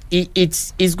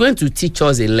it's going to teach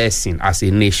us a lesson as a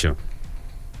nation,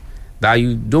 that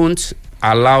you don't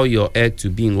allow your egg to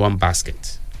be in one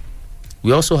basket.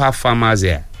 We also have farmers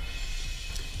here,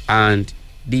 and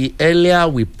the earlier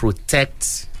we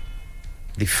protect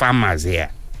the farmers here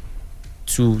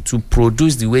to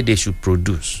produce the way they should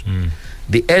produce,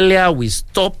 the earlier we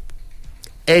stop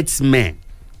herdsmen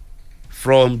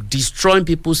from destroying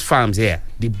people's farms here,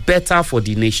 the better for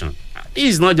the nation. This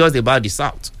is not just about the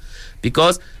south,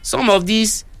 because some of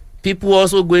these people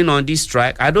also going on this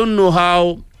strike, I don't know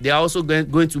how they are also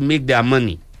going to make their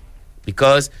money,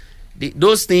 because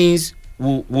those things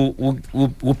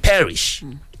will perish.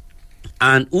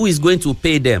 And who is going to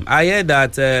pay them? I heard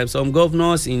that some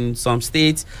governors in some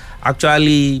states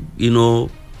actually,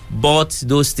 bought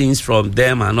those things from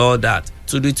them and all that.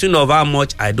 To the tune of how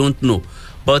much, I don't know.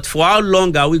 But for how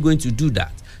long are we going to do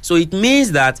that? So it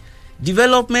means that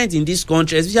development in this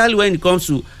country, especially when it comes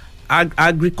to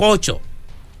agriculture,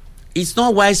 it's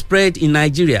not widespread in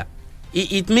Nigeria.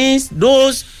 It means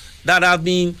those that have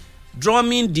been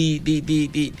drumming the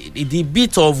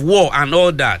beat of war and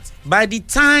all that, by the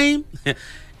time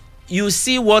you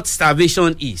see what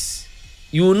starvation is,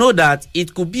 you know that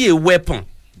it could be a weapon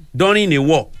during a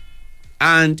war.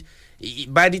 And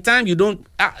by the time you don't,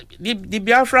 the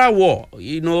Biafra war,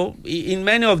 in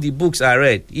many of the books I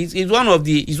read, is one of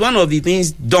the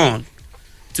things done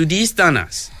to the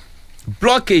Easterners,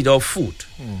 blockage of food,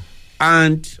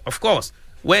 and of course,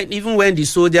 even when the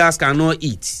soldiers cannot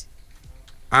eat,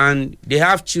 and they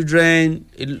have children,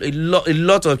 a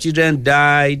lot of children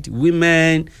died,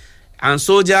 women, and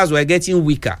soldiers were getting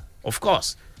weaker. Of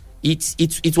course,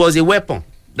 it was a weapon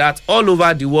that all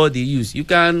over the world they use. You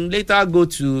can later go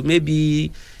to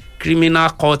maybe criminal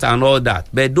court and all that,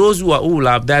 but those who will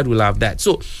have died.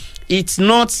 So it's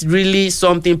not really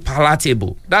something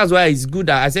palatable. That's why it's good.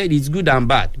 I said it's good and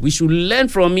bad. We should learn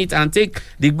from it and take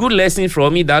the good lesson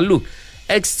from it, that look,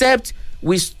 except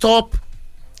we stop,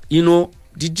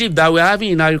 the drip that we're having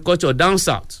in agriculture down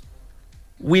south,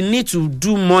 we need to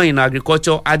do more in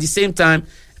agriculture. At the same time,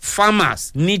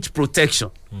 farmers need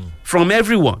protection from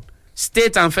everyone,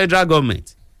 state and federal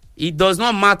government. It does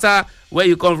not matter where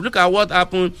you come. Look at what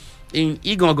happened in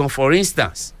Igangan, for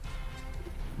instance.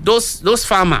 Those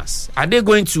farmers, are they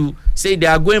going to say they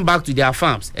are going back to their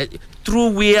farms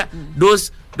through where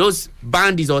those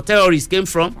bandits or terrorists came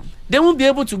from? They won't be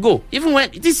able to go. Even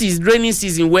when this is rainy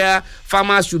season, where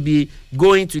farmers should be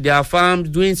going to their farms,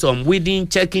 doing some weeding,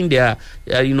 checking their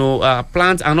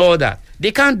plants and all that.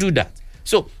 They can't do that.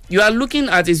 So you are looking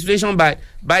at a situation by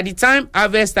the time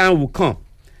harvest time will come,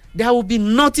 there will be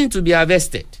nothing to be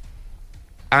harvested.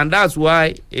 And that's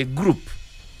why a group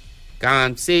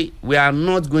can say, we are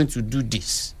not going to do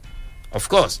this. Of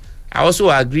course, I also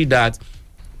agree that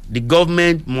the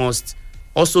government must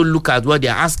also look at what they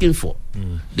are asking for.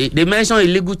 They mentioned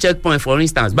illegal checkpoint, for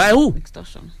instance. By who?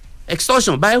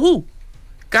 Extortion. By who?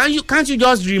 Can't you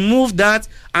just remove that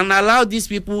and allow these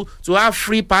people to have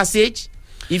free passage?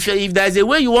 If there's a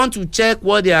way you want to check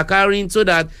what they are carrying so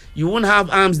that you won't have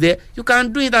arms there, you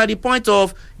can do it at the point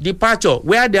of departure,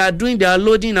 where they are doing their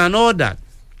loading and all that.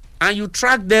 and you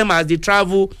track them as they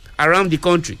travel around the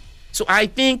country. So I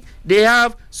think they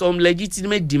have some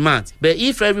legitimate demands. But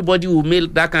if everybody will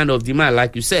make that kind of demand,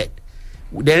 like you said,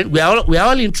 then we are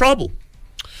all in trouble.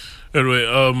 Anyway,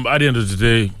 at the end of the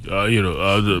day,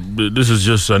 this is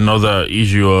just another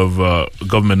issue of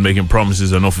government making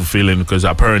promises and not fulfilling, because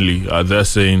apparently they're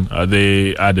saying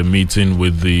they had a meeting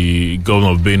with the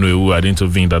governor of Benue who had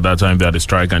intervened at that time. They had a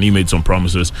strike and he made some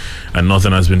promises and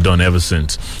nothing has been done ever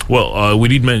since. Well,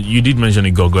 you did mention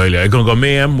Igogo earlier. Igogo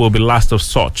Mayhem will be last of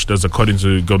such. That's according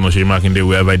to Governor Seyi Makinde.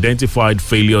 We have identified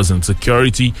failures in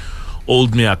security.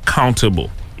 Hold me accountable,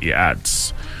 he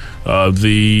adds.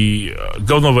 The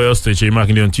governor of Oyo State, Seyi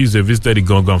Makinde, on Tuesday visited the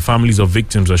Igangan families of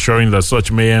victims, assuring that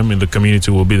such mayhem in the community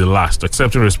will be the last.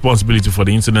 Accepting responsibility for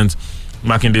the incident,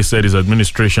 Makinde said his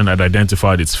administration had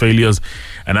identified its failures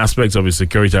and aspects of its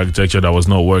security architecture that was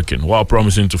not working. While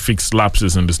promising to fix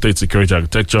lapses in the state security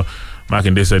architecture,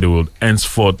 Makinde said he will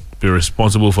henceforth be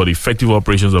responsible for the effective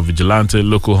operations of vigilante,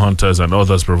 local hunters, and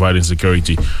others providing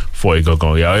security for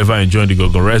Igangan. He, however, enjoined the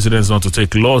Igangan residents not to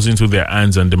take laws into their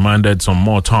hands and demanded some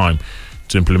more time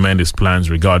to implement his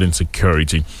plans regarding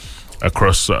security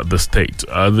across the state.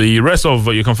 The rest of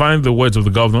you can find the words of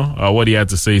the governor. What he had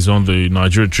to say is on the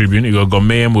Nigeria Tribune. Igangan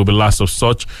mayhem will be last of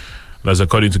such. That's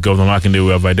according to Governor Makinde.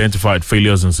 We have identified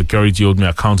failures in security. Hold me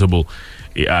accountable,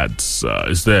 he adds.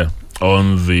 Is there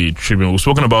on the Tribune. We've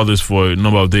spoken about this for a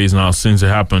number of days now since it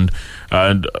happened.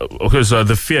 And so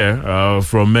the fear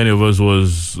from many of us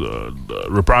was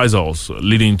reprisals,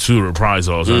 leading to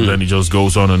reprisals, and then it just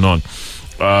goes on and on.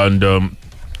 And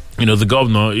the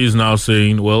governor is now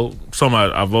saying, well,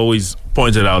 I've always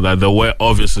pointed out that there were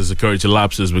obviously security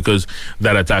lapses because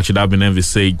that attack should have been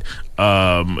envisaged.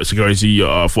 Security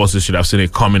forces should have seen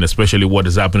it coming, especially what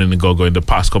is happening in Gogo in the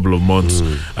past couple of months.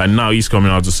 And now he's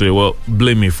coming out to say, well,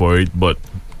 blame me for it, but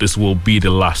this will be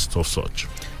the last of such.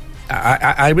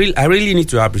 I really need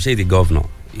to appreciate the governor,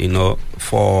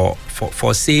 for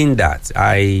saying that.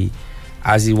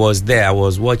 As he was there, I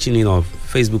was watching it on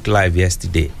Facebook Live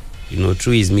yesterday,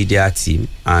 through his media team,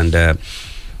 and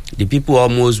the people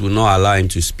almost will not allow him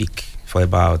to speak for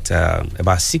about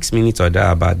 6 minutes or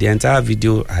that. About the entire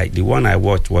video, the one I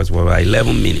watched was for about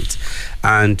 11 minutes,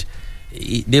 and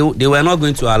they were not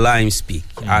going to allow him speak.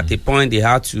 At the point, they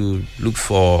had to look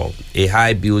for a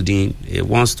high building, a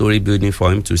one-story building for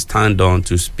him to stand on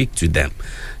to speak to them,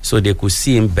 so they could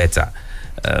see him better.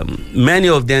 Many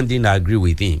of them didn't agree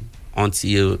with him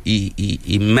until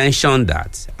he mentioned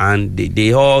that, and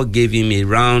they all gave him a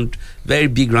very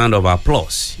big round of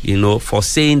applause, for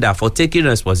saying that, for taking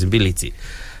responsibility.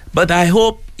 But I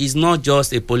hope it's not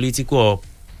just a political or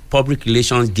public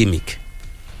relations gimmick,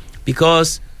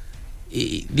 because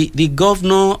the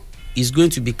governor is going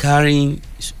to be carrying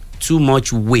too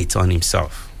much weight on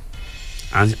himself.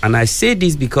 And I say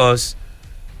this because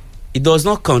it does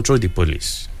not control the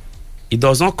police. It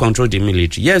does not control the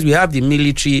military. Yes, we have the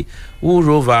military who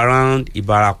rove around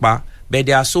Ibarapa, but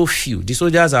they are so few. The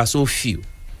soldiers are so few.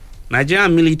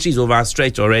 Nigerian military is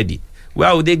overstretched already.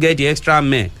 Where would they get the extra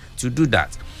men to do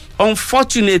that?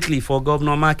 Unfortunately for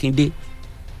Governor Makinde,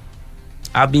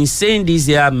 I've been saying this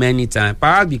here many times,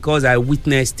 perhaps because I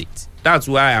witnessed it. That's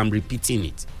why I'm repeating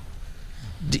it.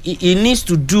 He needs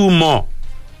to do more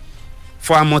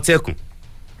for Amotekun.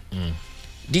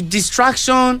 The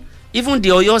distraction, even the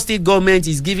Oyo State government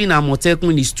is giving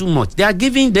Amotekun is too much. They are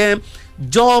giving them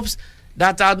jobs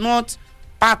that are not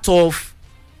part of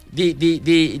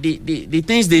the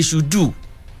things they should do.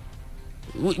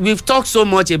 We've talked so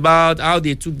much about how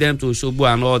they took them to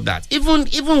Osogbo and all that.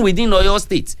 Even within Oyo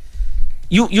State,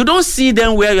 you don't see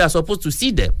them where you are supposed to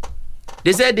see them.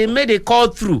 They said they made a call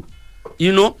through,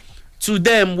 to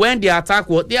them when the attack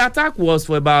was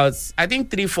for about, I think,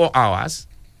 3-4 hours,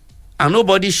 and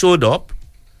nobody showed up.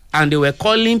 And they were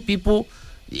calling people,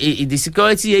 the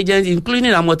security agents,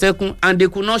 including Amotekun, and they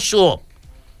could not show up.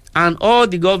 And all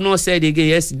the governor said again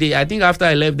yesterday, I think after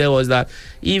I left there, was that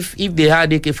if they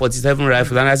had AK-47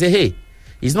 rifles, and I said, hey,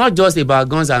 it's not just about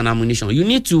guns and ammunition. You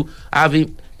need to have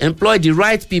employed the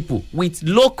right people with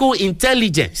local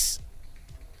intelligence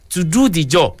to do the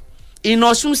job. In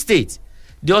Osun State,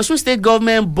 the Osun State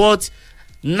government bought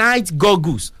night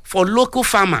goggles for local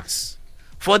farmers,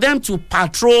 for them to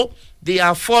patrol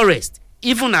their forest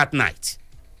even at night.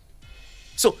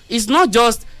 So it's not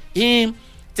just him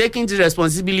taking the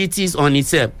responsibilities on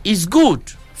himself. It's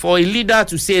good for a leader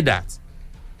to say that.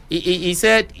 He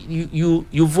said,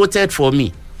 you voted for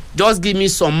me, just give me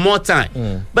some more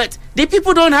time. But the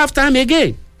people don't have time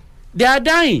again. They are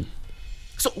dying.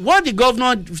 So what the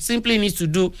governor simply needs to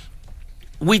do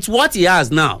with what he has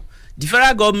now, the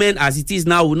federal government as it is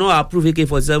now will not approve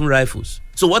AK-47 rifles.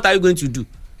 So what are you going to do?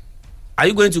 Are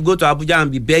you going to go to Abuja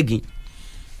and be begging?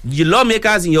 The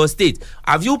lawmakers in your state,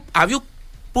 have you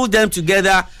put them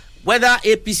together, whether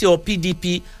APC or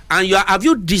PDP, and have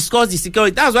you discussed the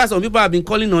security? That's why some people have been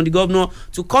calling on the governor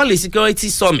to call a security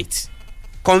summit,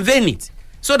 convene it,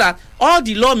 so that all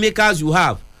the lawmakers you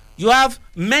have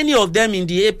many of them in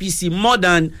the APC more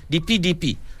than the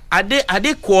PDP. Are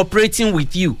they cooperating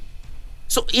with you?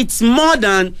 So it's more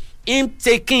than him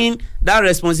taking that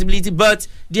responsibility, but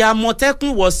the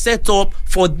Amotekun was set up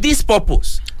for this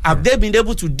purpose. Have they been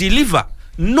able to deliver?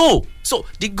 No. So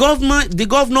the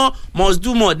governor must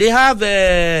do more. They have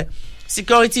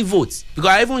security votes,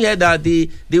 because I even heard that the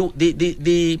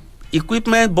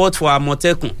equipment bought for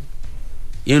Amotekun,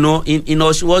 in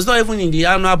Osun, was not even in the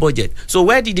annual budget. So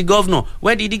where did he get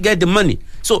the money?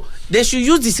 So they should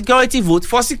use the security vote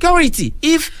for security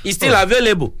if it's still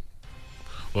available.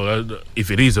 Well,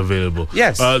 if it is available.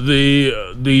 Yes.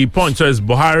 The point says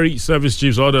Buhari service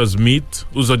chiefs orders meet.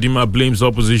 Uzodinma blames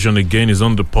opposition again. Is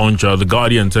on the Punch. The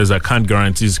Guardian says I can't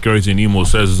guarantee security in Imo,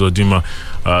 says Uzodinma.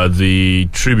 The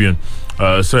Tribune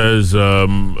says I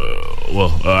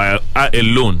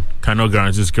alone cannot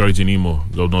guarantee security in Imo.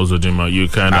 Governor Uzodinma. You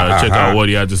can check out what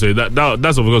he had to say.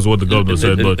 That's of course what the governor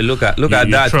said. But look at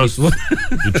that.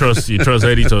 You trust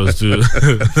editors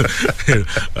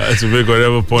to make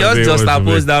whatever point they just want to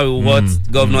oppose make. that with what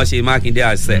Governor Shey Makinde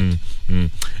has said.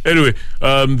 Anyway,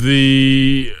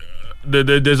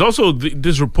 there's also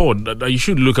this report that you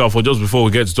should look out for just before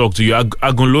we get to talk to you.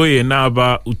 Agunloye,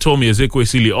 Naba, Utomi,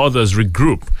 Ezekwesili, others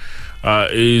regroup.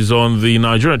 Is on the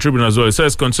Nigerian Tribune as well. It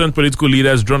says concerned political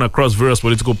leaders drawn across various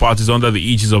political parties under the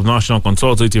aegis of National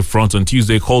Consultative Front on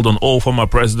Tuesday called on all former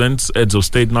presidents, heads of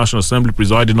state, National Assembly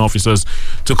presiding officers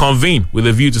to convene with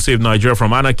a view to save Nigeria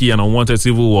from anarchy and unwanted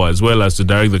civil war, as well as to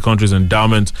direct the country's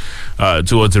endowment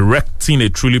towards erecting a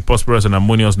truly prosperous and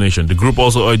harmonious nation. The group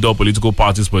also urged all political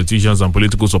parties, politicians and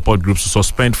political support groups to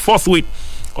suspend forthwith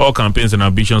all campaigns and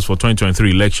ambitions for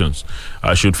 2023 elections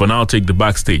should for now take the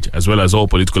backstage, as well as all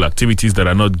political activities that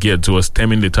are not geared towards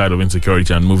stemming the tide of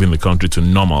insecurity and moving the country to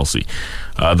normalcy.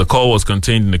 The call was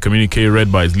contained in a communique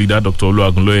read by its leader, Dr.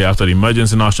 Olu Agunloye, after the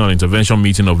emergency national intervention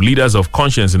meeting of leaders of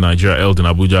conscience in Nigeria held in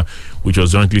Abuja, which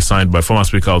was jointly signed by former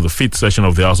Speaker of the 5th session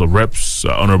of the House of Reps,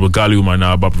 Honorable Gali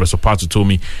Umainaba, Professor Patu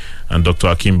Tomi, and Dr.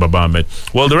 Hakeem Baba Ahmed.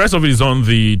 Well, the rest of it is on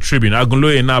the Tribune.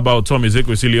 Agunloye, Naba, Tom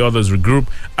Ezekwesili, others regroup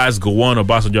as Gowon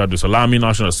Obasanjo Adesalami,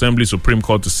 National Assembly, Supreme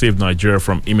Court to save Nigeria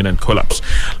from imminent collapse.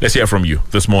 Let's hear from you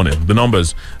this morning. The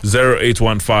numbers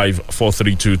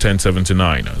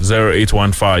 0815-432-1079,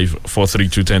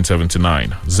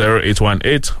 0815-432-1079,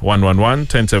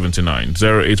 0818-111-1079,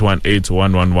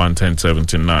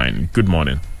 0818-111-1079. Good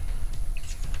morning.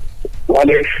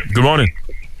 Good morning.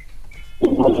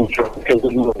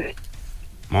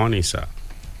 Morning, sir.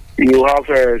 You have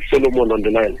Solomon on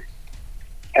the line.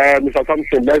 Mr.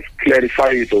 Thompson, let's clarify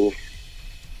it all.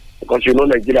 Because you know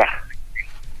Nigeria.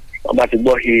 About the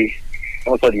boy,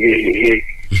 also the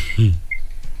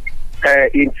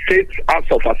in State House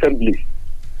of Assembly,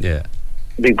 yeah,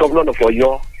 the governor of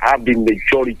Oyo have the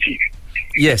majority.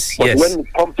 Yes, but yes. when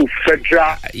it comes to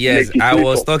federal, yes, I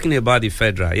was talking about the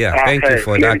federal. Yeah, thank you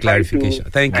for that clarification.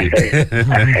 Thank you.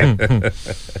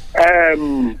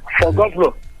 For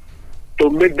governor to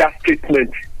make that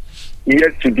statement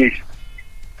yesterday,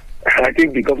 I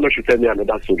think the governor should tell me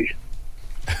another story.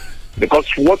 Because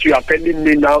what you are telling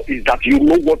me now is that you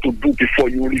know what to do before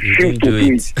you refuse to do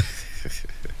it.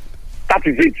 That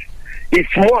is it.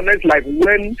 It's more or less like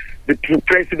when the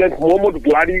President Muhammadu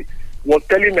Buhari was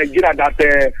telling Nigeria that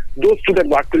those students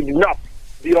were kidnapped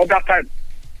the other time.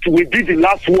 So we did the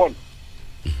last one.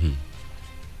 Mm-hmm.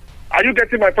 Are you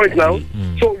getting my point now?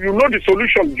 Mm-hmm. So you know the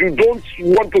solution. You don't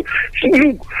want to.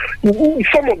 Look,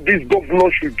 some of these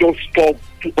governors should just stop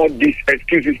all these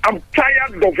excuses. I'm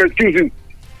tired of excuses.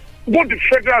 Both the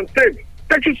federal and state,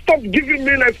 they should stop giving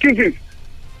me excuses.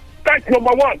 That's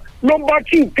number one. Number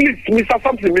two, please, Mr.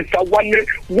 Sampson, Mr. Wale,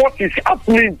 what is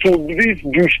happening to these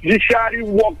judiciary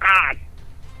workers?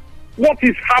 What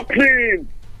is happening?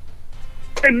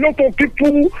 A lot of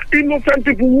people, innocent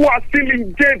people who are still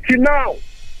in jail now.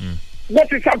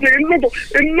 What is happening? A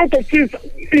lot of things,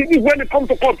 when it comes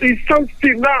to court, it stands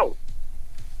still now.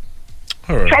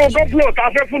 All right. Our governor,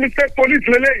 our state police,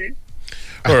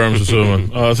 all right, Mr. Solomon.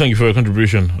 Thank you for your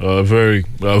contribution. Very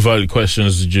valid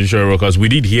questions, judiciary workers. We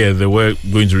did hear they were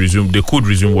going to resume. They could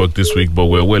resume work this week, but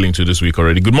we're well into this week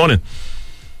already. Good morning.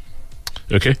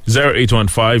 Okay,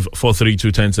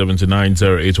 0815-432-1079,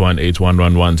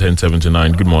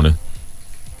 0818-111-1079. Good morning.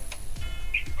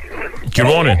 Good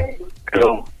morning.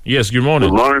 Hello. Yes, good morning.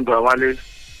 Good morning, Bawale.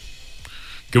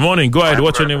 Good morning. Go ahead.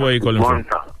 What's your name? Where are you calling from?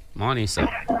 Morning, sir.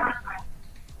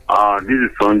 This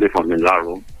is Sunday from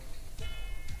Milaro.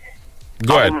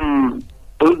 Go ahead.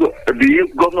 The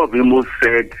governor of Imo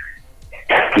said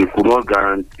he could not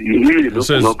guarantee,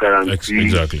 could not guarantee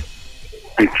exactly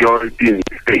security in the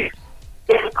state.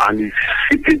 And he's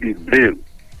shifting the blame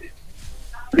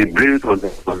on the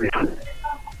opposition.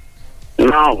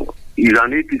 Now, he's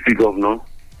an APC governor,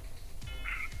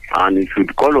 and he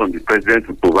should call on the president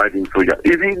to provide him soldiers.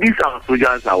 These our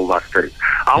soldiers are overstretched.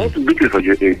 I want to bring a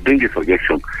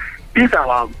suggestion. These are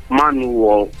our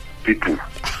man-war people.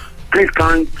 Please,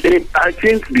 I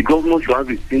think the government should have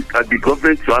a think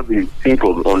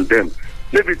on them.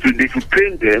 Maybe they should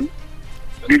train them.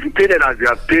 They should train them as they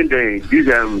have trained these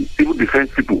civil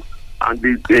defense people, and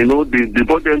they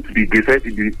brought them to the defense,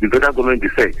 the federal government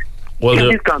defense. Well,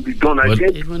 this can be done.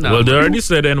 They already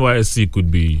said NYSC could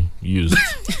be used.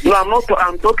 No, I'm not.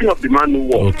 I'm talking of the man who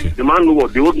war. Okay. The man who war,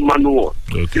 the old man who war.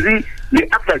 Okay. You see, they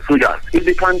act like soldiers. If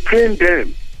they can train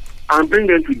them and bring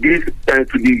them to this,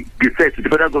 to the defense, to the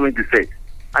federal government defense,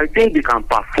 I think they can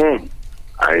perform.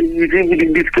 You think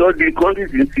the country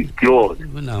is insecure.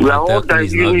 We are all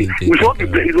dying. We should be.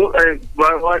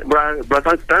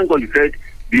 Thank God you said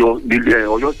the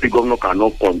Oyo State governor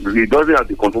cannot come. He doesn't have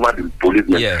the control over the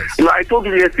policemen. Yes. I told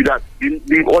you yesterday that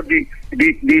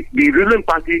the ruling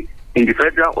party in the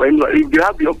federal, if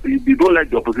they don't like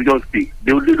the opposition speak,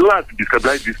 they don't have to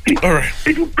discredit this thing. All right.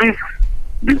 If you please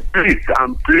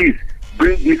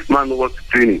bring this man over to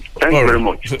training. Thank you very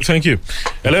much. Thank you.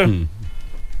 Hello.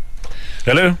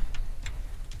 Hello.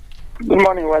 Good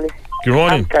morning, Wale. Good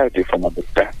morning. I'm Kayode from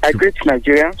Abuja. I greet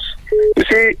Nigerians. You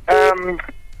see,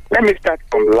 let me start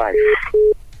from life.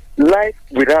 Life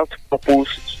without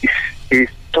purpose is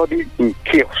studied in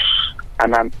chaos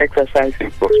and an exercise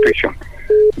in frustration.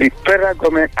 The federal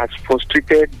government has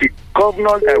frustrated the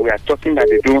governors that we are talking that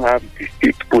they don't have the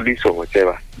state police or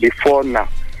whatever before now.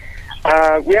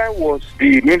 Where was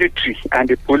the military and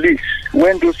the police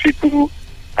when those people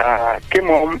came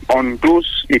on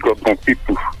those Igbo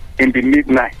people in the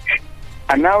midnight?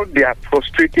 And now they are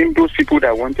frustrating those people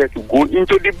that wanted to go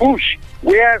into the bush,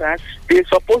 whereas they're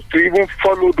supposed to even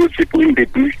follow those people in the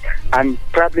bush and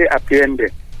probably apprehend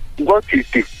them. What is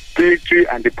the military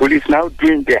and the police now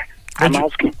doing there? I'm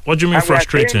asking. What do you mean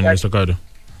frustrating, Mr. Kayode?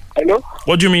 Hello?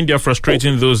 What do you mean they're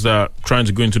frustrating those that are trying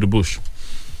to go into the bush?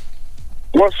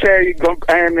 Sunday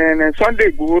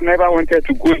Igboho never wanted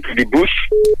to go into the bush.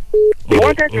 He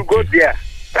wanted to go there.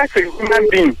 That's a human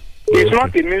being. He's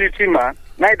not a military man,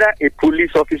 neither a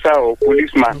police officer or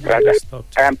policeman, rather.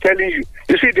 I am telling you.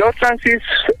 You see, the utterances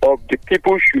of the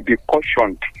people should be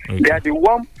cautioned. Okay. They are the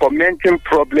one fomenting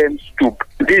problems to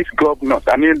these governors.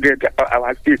 I mean,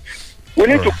 our states. We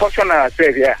need to caution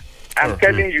ourselves here. I'm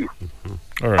telling you.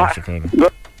 All right, Mr.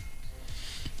 Kayode.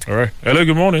 All right. Hello,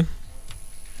 good morning.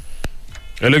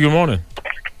 Hello, good morning.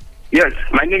 Yes,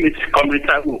 my name is Comrade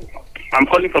Taiwo. I'm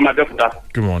calling from Abeokuta.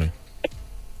 Good morning.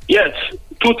 Yes,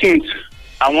 two things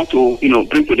I want to,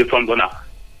 bring to the front burner.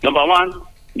 Number one,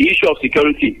 the issue of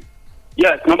security.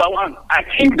 Yes, number one, I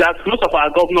think that most of our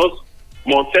governors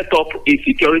must set up a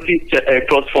security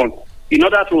trust fund in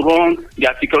order to run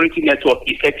their security network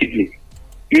effectively.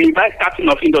 You invite captain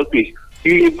of industries,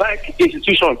 you invite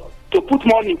institutions to put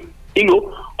money,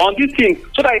 on this thing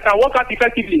so that it can work out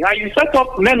effectively. And you set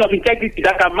up men of integrity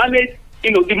that can manage,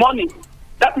 the money.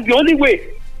 That is the only way,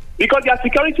 because their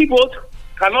security vote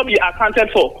cannot be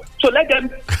accounted for. So let them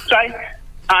try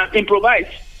and improvise,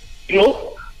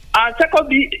 And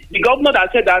secondly, the governor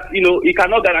that said that, he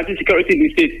cannot guarantee security in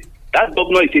the state, that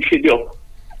governor is a failure.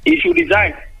 He should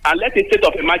resign and let a state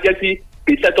of emergency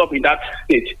be set up in that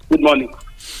state. Good morning.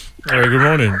 All right, good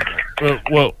morning.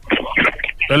 Well,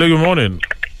 hello, good morning.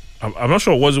 I'm not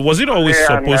sure. Was it always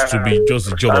supposed to be just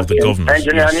the job of the governor?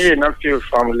 Engineer Niyi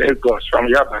from Lagos, from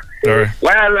Yaba. All right.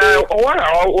 Well, what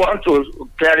I want to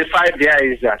clarify there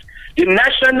is that the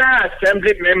National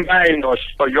Assembly member in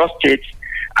your state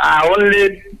are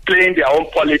only playing their own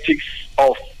politics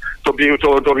of to be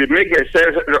make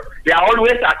themselves. They are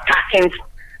always attacking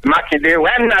Makinde.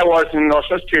 When I was in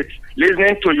Osun State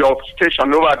listening to your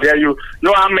station over there, you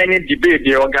know how many debates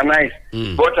they organize.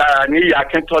 Both Niyi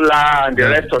Akintola and the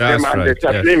rest of them, and the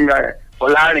Taslim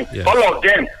Folarin. All of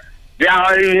them, they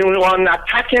are on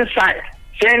attacking side,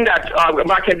 saying that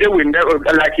Makinde will never,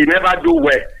 like he never do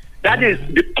well. That is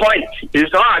the point.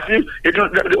 It's not as if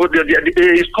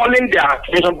he's calling their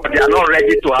attention, but they are not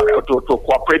ready to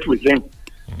cooperate with him.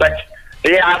 But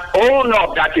they are own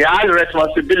up that he has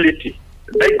responsibility.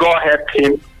 Let God help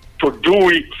him to do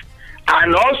it.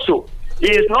 And also,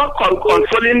 he is not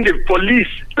controlling the police,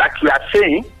 like we are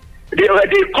saying. They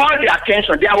call the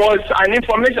attention. There was an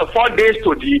information 4 days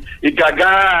to the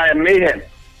Igaga mayhem.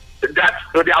 that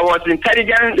there was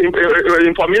intelligence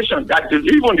information that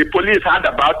even the police had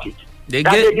about it. The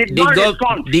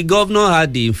governor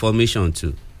had the information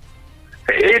too.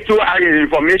 It too had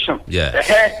information. Yeah.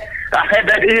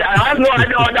 But he has no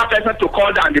other person to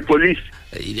call than the police.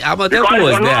 Amotekun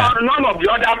was there. None of the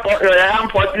other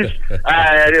armed forces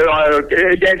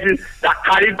agencies that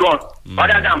carry guns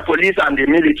other than police and the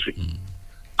military.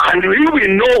 And we will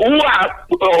know who are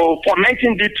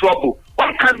fomenting the trouble.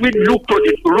 Why can't we look to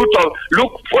the root of the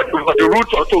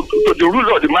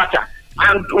root of the matter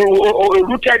and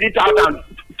rooted it out and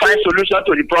find solution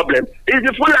to the problem? It's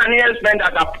the Fulani herdsmen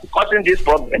that are causing this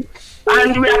problem.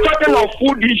 And we are talking of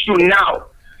food issue now.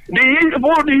 The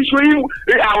food issue,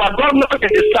 our governors in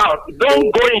the south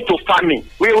don't go into farming.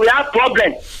 We have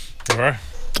problems. All right.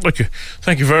 Okay.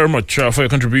 Thank you very much for your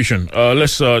contribution.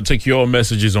 Let's take your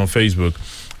messages on Facebook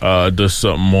this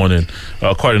morning.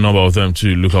 Quite a number of them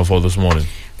to look out for this morning.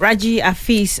 Raji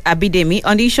Afis Abidemi,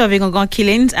 on the issue of Egongon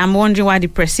killings, I'm wondering why the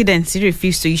presidency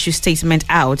refused to issue statement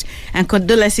out and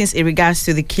condolences in regards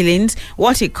to the killings.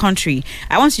 What a country.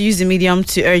 I want to use the medium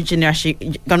to urge Governor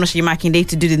Seyi Makinde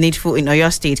to do the needful in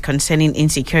Oyo State concerning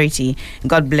insecurity.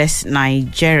 God bless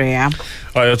Nigeria.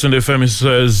 Tunde Femi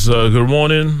says, good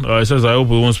morning. He says, I hope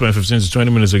we won't spend 15 to 20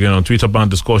 minutes again on Twitter ban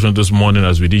discussion this morning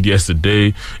as we did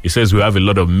yesterday. He says we have a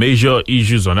lot of major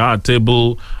issues on our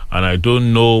table, and I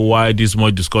don't know why this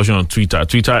much discussion on Twitter.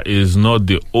 Twitter is not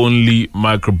the only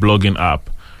microblogging app.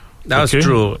 That's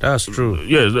true. That's true.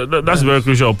 Yeah, that's a very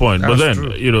crucial point. But then,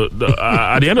 true.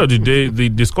 At the end of the day, the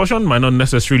discussion might not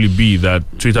necessarily be that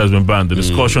Twitter has been banned. The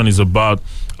discussion is about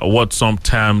what some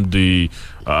term the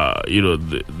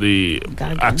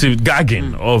active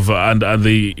gagging of and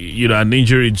the an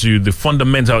injury to the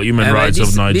fundamental human rights of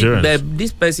Nigerians.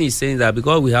 This person is saying that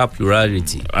because we have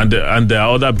plurality, and there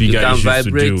are other bigger issues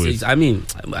vibrate, to deal with. I mean,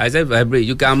 I said vibrate.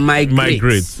 You can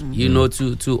migrate.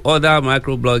 To other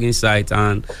microblogging sites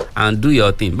and do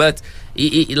your thing. But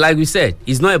like we said,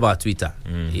 it's not about Twitter.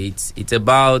 It's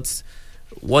about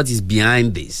what is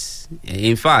behind this.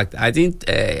 In fact, I think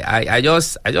I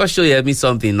just show me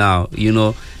something now,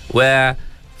 where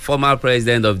former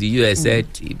president of the US said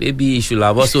maybe he should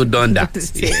have also done that.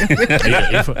 He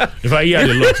had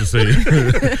a lot to say.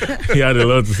 He had a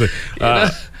lot to say.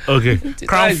 Okay,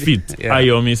 Crown Fit.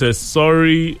 Ayomi says,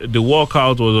 sorry, the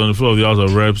walkout was on the floor of the House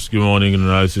of Reps. Good morning,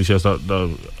 analysis. All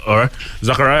right.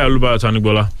 Zachariah Luba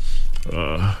Tanigbola.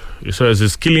 It says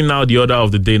it's killing now the order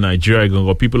of the day. Nigeria,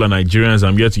 people are Nigerians.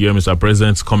 I'm yet to hear Mr.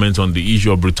 President's comments on the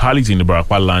issue of brutality in the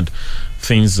Barakwa land.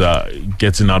 Things are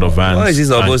getting out of hand. What is he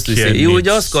supposed to say? He will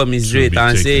just commiserate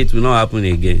and say it will not happen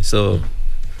again. So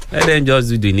let them just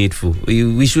do the needful.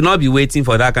 We should not be waiting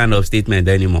for that kind of statement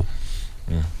anymore.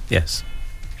 Yes.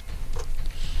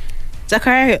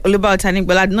 Zachariah Oluba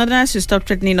Otanigbola, Northerners should stop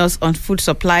threatening us on food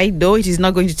supply, though it is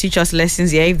not going to teach us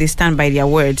lessons here if they stand by their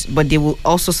words, but they will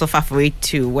also suffer for it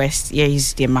too. West, here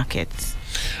is their market.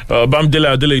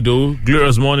 Bamdela Adeledo,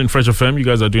 glorious morning, Fresh FM. You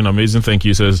guys are doing amazing. Thank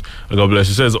you. Says, God bless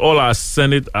you. Says, all our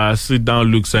Senate are sit down,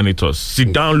 look senators.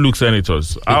 Sit down, look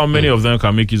senators. How many of them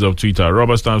can make use of Twitter?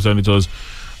 Robert Stamp senators.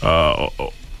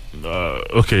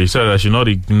 Okay, he said I should not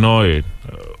ignore it.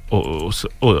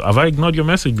 Have I ignored your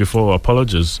message before?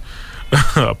 Apologies.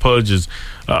 Apologies.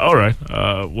 All right.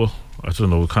 Well, I don't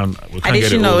know. We can't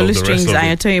Additional get it all strings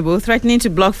are threatening to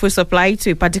block food supply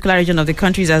to a particular region of the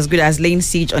country is as good as laying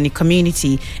siege on a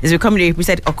community. It's becoming a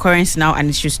repeated occurrence now, and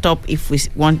it should stop if we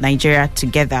want Nigeria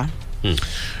together.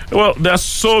 Well, there's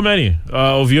so many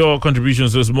of your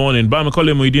contributions this morning. By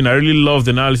Macaulay Muideen, I really love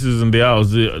the analysis in the house.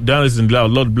 The analysis in the house,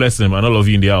 Lord bless him and all of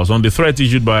you in the house. On the threat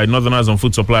issued by Northerners on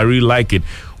food supply, I really like it.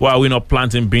 Why are we not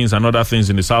planting beans and other things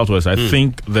in the southwest? I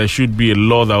think there should be a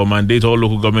law that will mandate all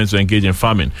local governments to engage in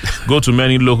farming. Go to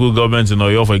many local governments in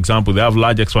Oyo, for example, they have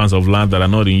large expanses of land that are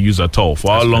not in use at all.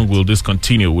 For how long will this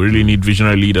continue? We really need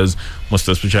visionary leaders, most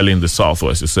especially in the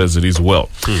southwest. It says it is well.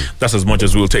 That's as much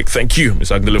as we'll take. Thank you, Ms.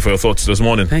 Agnello, for your thoughts this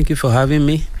morning. Thank you for having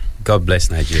me. God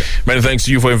bless Nigeria. Many thanks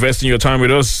to you for investing your time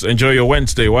with us. Enjoy your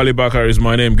Wednesday. Wale Bakar is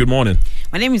my name. Good morning.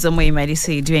 My name is Omoye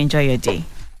Madisi. Do enjoy your day.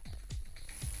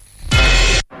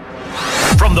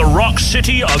 From the rock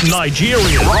city of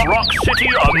Nigeria. Rock city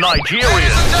of Nigeria.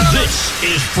 This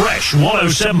is Fresh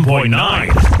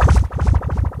 107.9.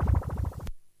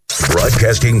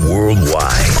 Broadcasting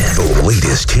worldwide, the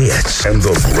latest hits and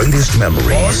the greatest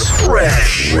memories.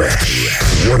 Fresh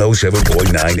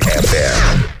 107.9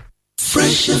 FM.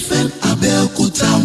 Fresh FM Abeokuta.